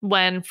going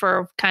when,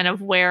 for kind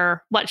of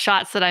what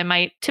shots that I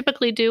might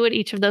typically do at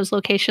each of those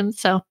locations.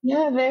 So,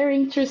 yeah, very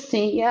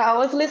interesting. Yeah, I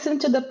was listening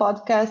to the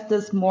podcast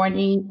this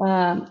morning.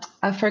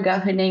 I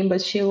forgot her name,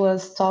 but she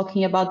was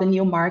talking about the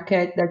new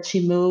market that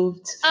she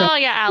moved. Oh,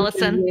 yeah,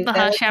 Allison.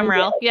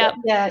 Shamrell. Yep.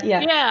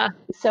 Yeah.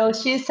 So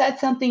she said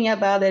something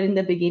about it in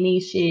the beginning.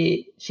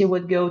 She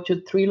would go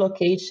to 3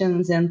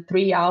 locations in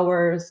 3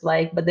 hours,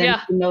 but then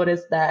she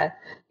noticed that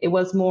it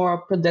was more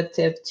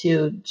productive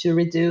to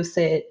reduce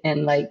it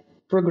and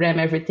program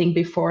everything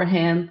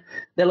beforehand,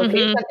 the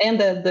location and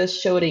the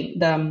shooting,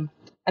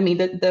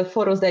 the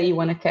photos that you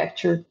want to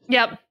capture.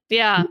 Yep.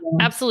 Yeah,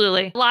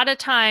 absolutely. A lot of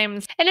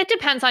times, and it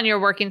depends on your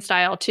working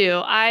style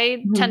too.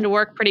 I tend to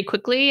work pretty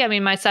quickly. I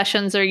mean, my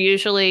sessions are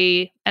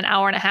usually an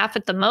hour and a half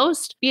at the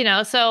most,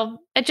 so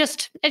it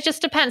just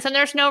depends. And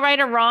there's no right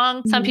or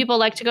wrong. Some people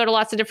like to go to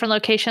lots of different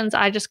locations.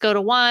 I just go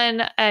to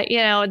one.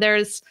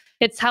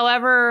 It's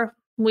however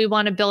we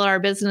want to build our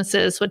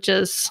businesses, which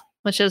is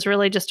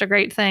really just a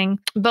great thing.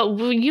 But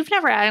you've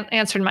never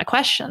answered my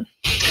question.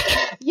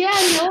 Yeah,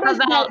 I noticed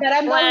that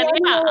I'm not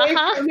running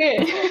away from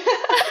it.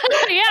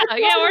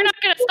 yeah, we're not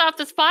going to stop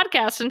this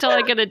podcast until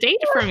I get a date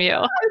from you.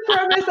 I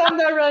promise I'm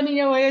not running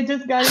away. I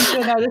just got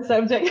into another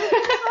subject.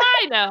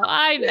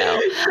 I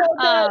know.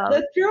 So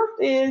the truth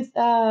is,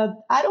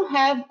 I don't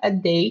have a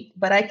date,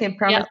 but I can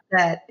promise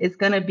that it's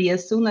going to be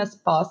as soon as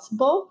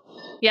possible.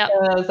 Yeah,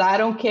 because I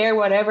don't care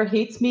whatever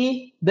hits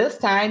me this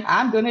time.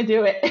 I'm going to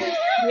do it.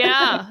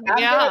 Yeah, I'm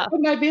going to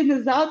put my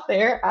business out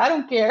there. I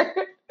don't care.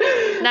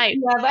 Nice.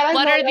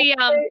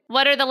 Yeah,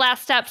 what are the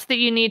last steps that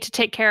you need to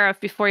take care of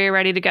before you're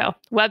ready to go?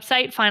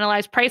 Website,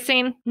 finalized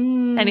pricing,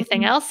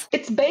 anything else?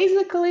 It's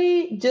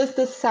basically just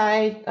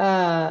decide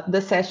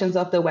the sessions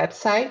of the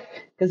website,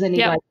 because I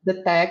need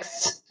the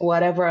text,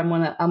 whatever I'm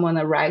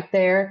gonna write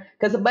there.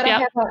 But I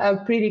have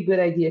a pretty good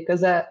idea,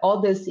 because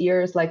all these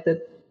years,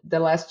 the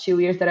last 2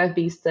 years that I've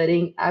been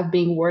studying, I've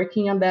been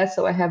working on that.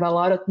 So I have a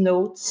lot of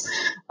notes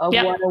of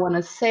what I want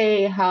to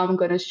say, how I'm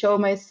going to show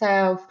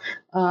myself.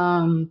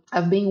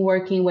 I've been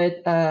working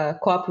with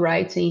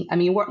copywriting. I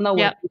mean,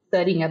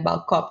 studying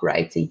about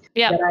copywriting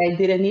that I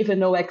didn't even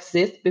know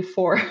exist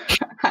before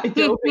I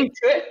dove into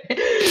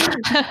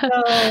it.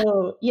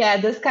 So yeah,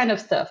 this kind of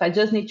stuff. I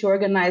just need to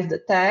organize the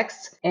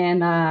text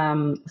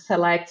and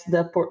select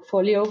the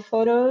portfolio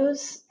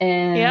photos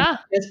and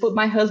just put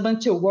my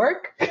husband to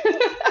work.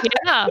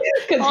 Yeah.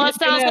 Well, it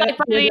sounds like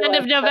by the end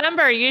of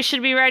November, you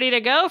should be ready to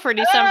go for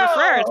December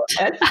 1st.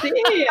 Let's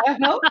see. I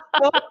hope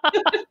so.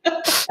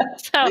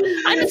 So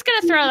I'm just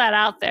going to throw that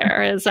out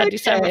there as a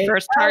December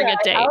 1st target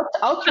date.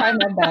 I'll try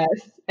my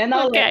best and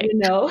I'll let you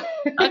know.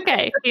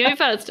 Okay. Keep me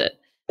posted.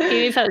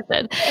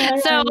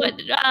 So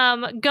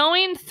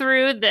going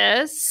through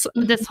this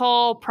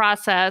whole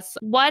process,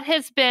 what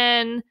has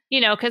been,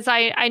 because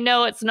I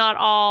know it's not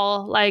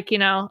all like,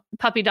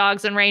 puppy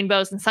dogs and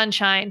rainbows and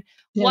sunshine.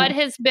 Yeah. What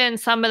has been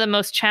some of the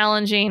most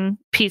challenging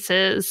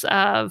pieces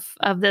of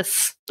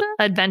this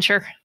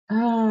adventure?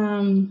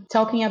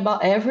 Talking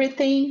about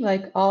everything,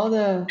 like all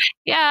the...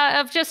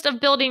 Yeah, of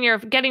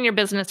getting your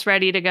business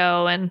ready to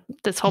go and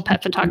this whole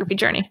pet photography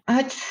journey.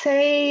 I'd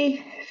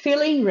say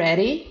feeling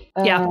ready.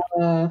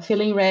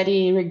 Feeling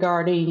ready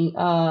regarding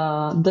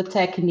the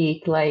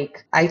technique.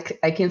 Like I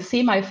can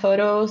see my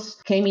photos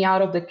coming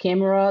out of the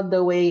camera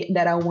the way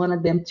that I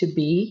wanted them to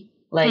be.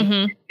 Like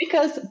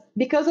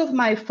because of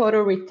my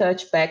photo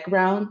retouch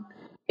background,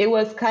 it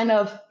was kind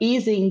of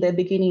easy in the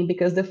beginning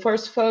because the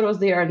first photos,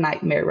 they are a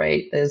nightmare,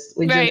 right?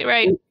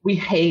 We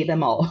hate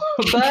them all.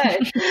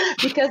 But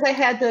because I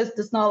had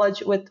this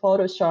knowledge with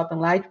Photoshop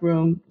and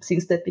Lightroom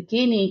since the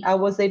beginning, I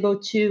was able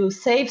to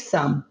save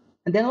some.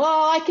 And then,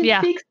 I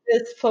can fix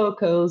this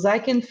focus. I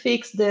can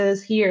fix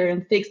this here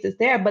and fix this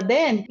there. But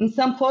then in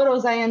some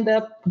photos, I end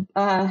up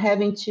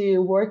having to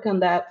work on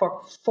that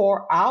for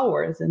 4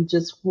 hours and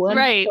just one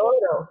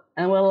photo.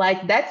 And we're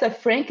like, that's a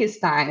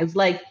Frankenstein. It's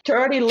like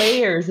 30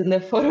 layers in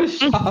the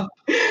Photoshop.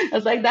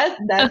 It's like,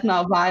 that's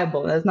not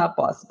viable. That's not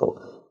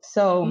possible.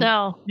 So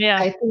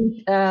I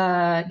think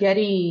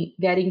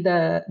getting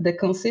the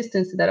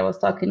consistency that I was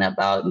talking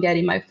about,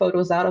 getting my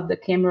photos out of the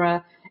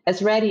camera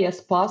as ready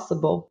as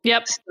possible.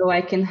 Yep. So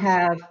I can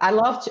have, I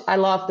love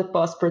the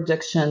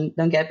post-production.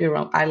 Don't get me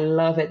wrong. I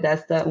love it.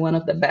 That's one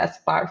of the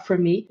best part for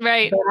me.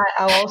 Right. But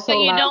I also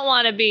you don't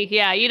want to be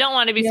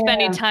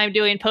spending time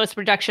doing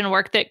post-production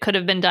work that could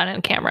have been done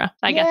in camera.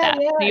 I get that.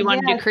 You want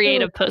to do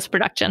creative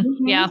post-production.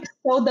 Mm-hmm. Yeah.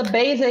 So the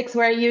basics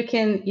where you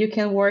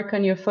can work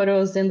on your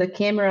photos in the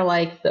camera,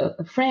 like the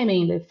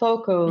framing, the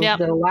focus,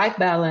 the white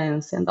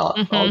balance, and all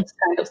this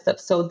kind of stuff.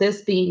 So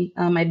this being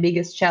my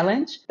biggest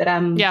challenge that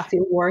I'm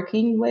still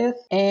working with,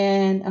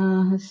 and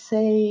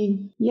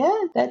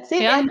that's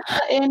it.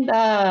 And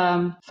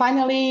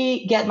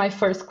finally get my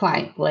first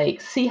client, like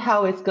see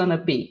how it's gonna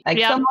be, like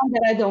someone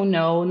that I don't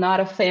know, not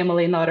a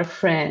family, not a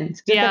friend,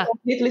 just a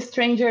completely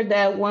stranger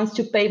that wants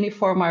to pay me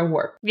for my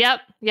work.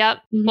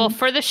 Well,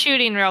 for the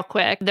shooting real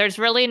quick, there's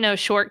really no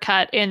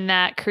shortcut in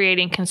that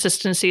creating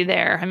consistency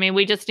there. I mean,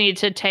 we just need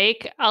to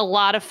take a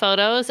lot of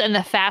photos, and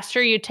the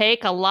faster you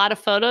take a lot of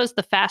photos,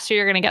 the faster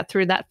you're going to get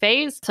through that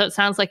phase. So it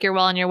sounds like you're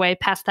well on your way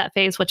past that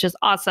phase, which is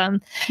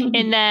awesome.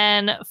 And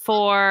then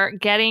for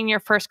getting your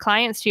first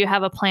clients, do you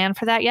have a plan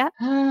for that yet?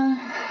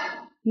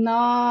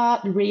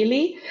 Not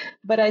really,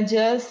 but I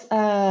just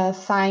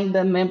signed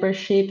the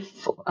membership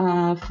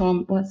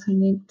from what's her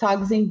name,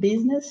 Togs in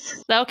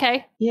Business.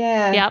 Okay.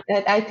 Yeah.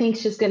 Yep. I think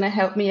she's gonna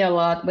help me a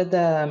lot with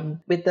the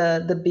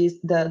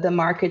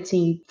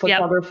marketing,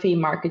 photography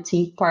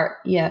marketing part.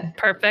 Yeah.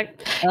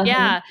 Perfect.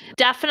 Yeah,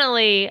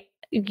 definitely.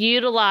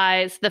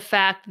 Utilize the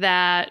fact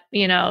that,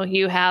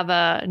 you have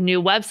a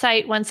new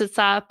website once it's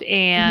up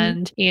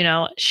and,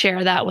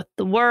 share that with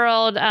the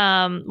world.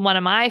 One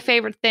of my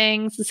favorite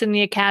things that's in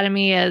the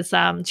Academy is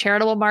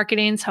charitable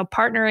marketing. So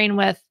partnering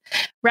with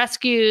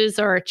rescues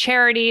or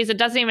charities. It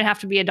doesn't even have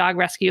to be a dog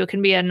rescue. It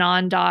can be a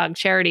non-dog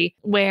charity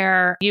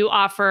where you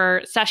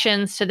offer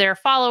sessions to their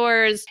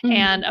followers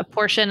and a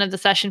portion of the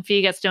session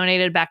fee gets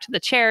donated back to the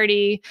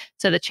charity.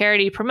 So the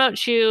charity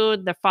promotes you.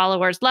 The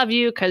followers love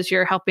you because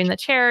you're helping the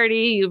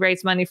charity. You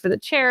raise money for the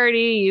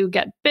charity. You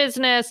get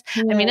business.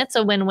 Yeah. I mean, it's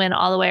a win-win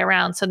all the way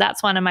around. So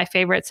that's one of my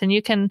favorites. And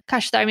you can,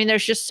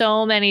 there's just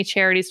so many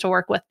charities to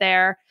work with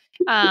there.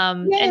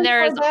 And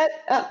there's...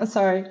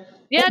 sorry.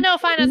 Yeah, no,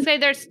 fine. I'd say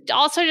there's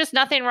also just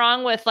nothing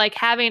wrong with like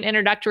having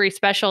introductory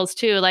specials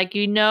too. Like,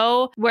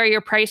 where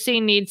your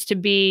pricing needs to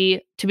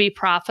be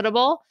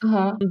profitable.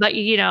 But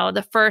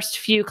the first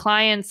few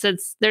clients,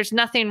 there's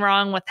nothing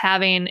wrong with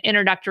having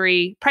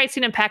introductory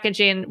pricing and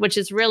packaging, which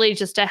is really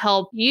just to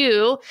help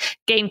you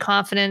gain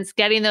confidence,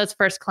 getting those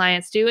first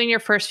clients, doing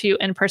your first few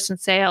in-person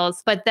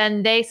sales, but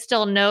then they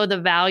still know the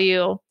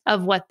value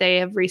of what they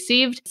have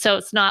received. So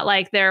it's not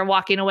like they're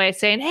walking away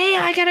saying, "Hey,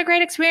 I got a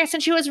great experience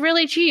and she was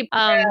really cheap."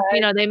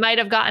 They might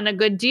have gotten a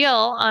good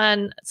deal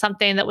on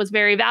something that was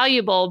very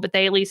valuable, but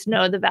they at least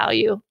know the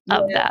value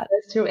of that.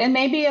 That's true. And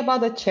maybe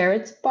about the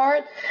charity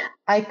part,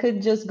 I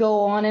could just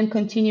go on and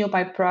continue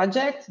my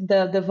project,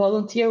 the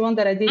volunteer one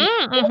that I did.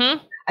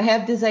 I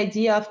have this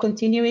idea of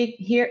continuing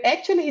here.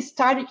 Actually, it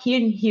started here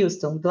in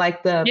Houston,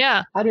 like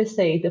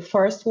the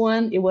first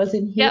one, it was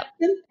in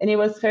Houston and it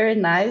was very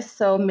nice.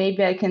 So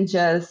maybe I can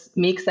just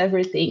mix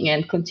everything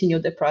and continue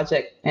the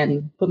project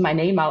and put my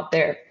name out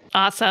there.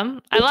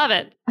 Awesome. I love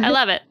it. I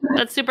love it.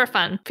 That's super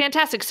fun.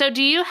 Fantastic. So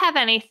do you have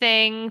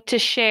anything to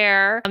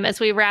share as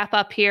we wrap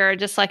up here?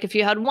 Just like if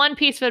you had one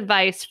piece of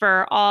advice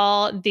for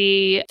all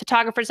the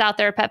photographers out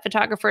there, pet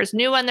photographers,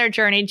 new on their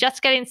journey,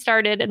 just getting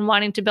started and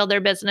wanting to build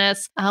their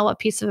business, what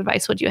piece of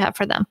advice would you have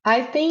for them?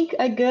 I think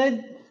a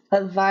good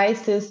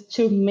advice is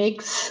to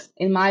mix,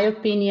 in my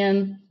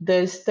opinion,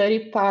 the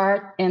study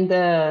part and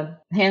the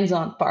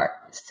hands-on part.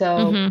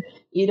 So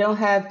you don't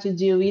have to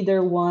do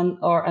either one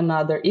or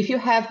another. If you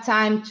have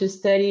time to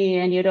study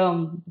and you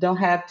don't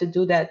have to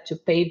do that to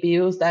pay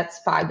bills, that's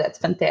fine. That's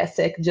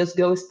fantastic. Just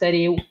go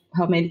study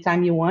how many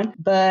times you want.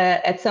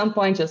 But at some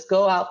point, just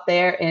go out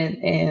there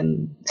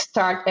and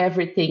start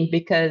everything,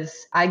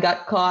 because I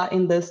got caught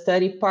in the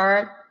study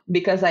part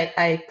because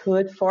I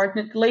could,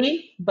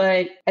 fortunately,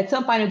 but at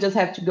some point you just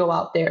have to go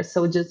out there.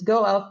 So just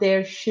go out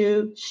there,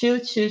 shoot,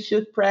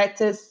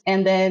 practice,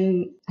 and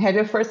then have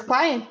your first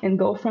client and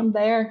go from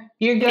there.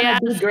 You're going to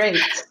be great.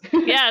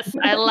 Yes,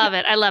 I love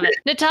it. I love it.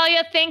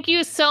 Natalia, thank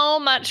you so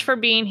much for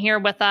being here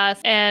with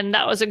us. And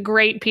that was a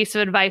great piece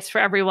of advice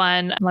for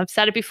everyone. I've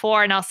said it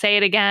before and I'll say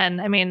it again.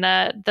 I mean,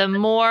 the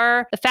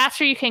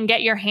faster you can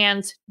get your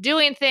hands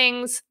doing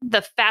things,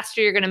 the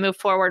faster you're going to move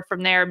forward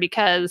from there,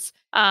 because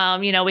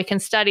we can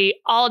study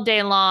all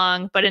day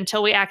long, but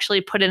until we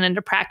actually put it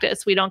into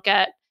practice, we don't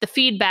get the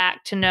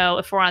feedback to know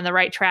if we're on the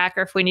right track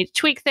or if we need to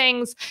tweak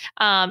things.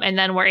 And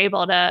then we're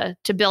able to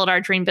build our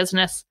dream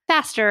business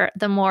faster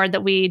the more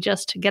that we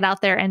just get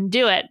out there and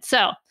do it.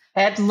 So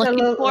Absolutely. I'm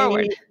looking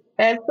forward.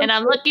 Absolutely. And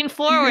I'm looking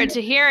forward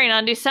to hearing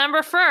on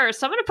December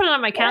 1st. I'm going to put it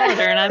on my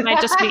calendar, and I might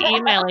just be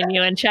emailing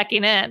you and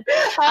checking in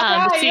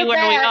to see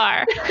where we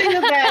are. You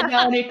bet.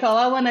 No, Nicole,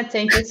 I want to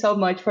thank you so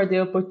much for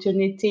the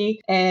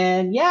opportunity.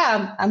 And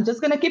yeah, I'm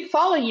just going to keep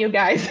following you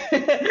guys.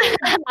 You're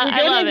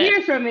going to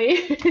hear from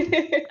me.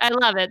 I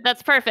love it.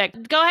 That's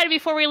perfect. Go ahead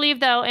before we leave,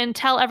 though, and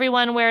tell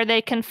everyone where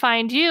they can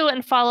find you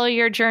and follow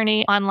your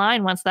journey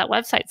online once that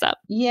website's up.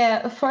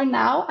 Yeah, for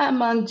now,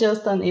 I'm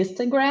just on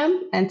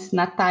Instagram, and it's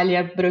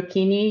Natalia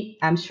Brochini.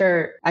 I'm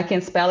sure I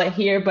can spell it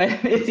here, but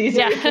it's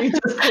easier if we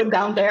just put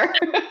down there.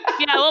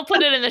 Yeah, we'll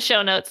put it in the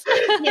show notes.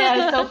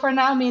 Yeah, so for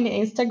now I'm in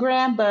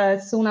Instagram,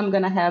 but soon I'm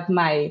going to have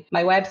my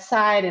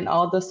website and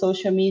all the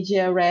social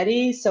media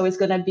ready. So it's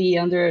going to be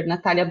under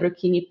Natalia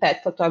Brochini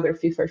Pet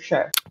Photography for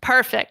sure.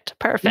 Perfect.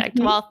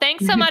 Well,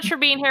 thanks so much for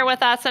being here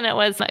with us. And it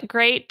was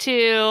great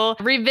to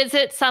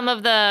revisit some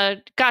of the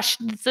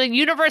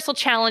universal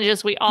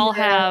challenges we all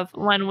have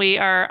when we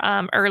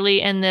are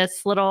early in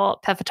this little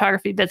pet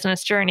photography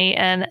business journey.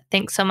 And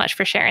thanks so much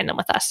for sharing them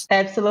with us.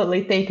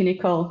 Absolutely. Thank you,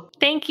 Nicole.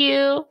 Thank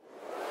you.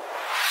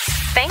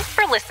 Thanks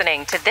for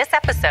listening to this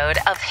episode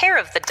of Hair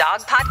of the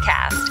Dog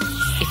podcast.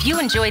 If you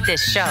enjoyed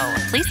this show,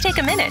 please take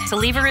a minute to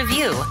leave a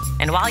review.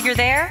 And while you're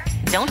there,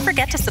 don't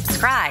forget to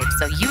subscribe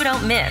so you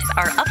don't miss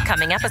our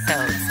upcoming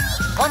episodes.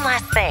 One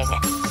last thing,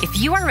 if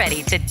you are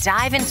ready to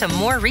dive into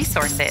more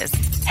resources,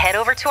 head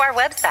over to our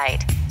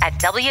website at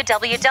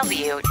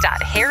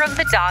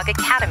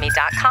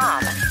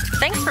www.hairofthedogacademy.com.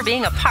 Thanks for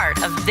being a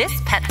part of this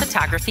pet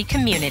photography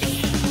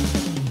community.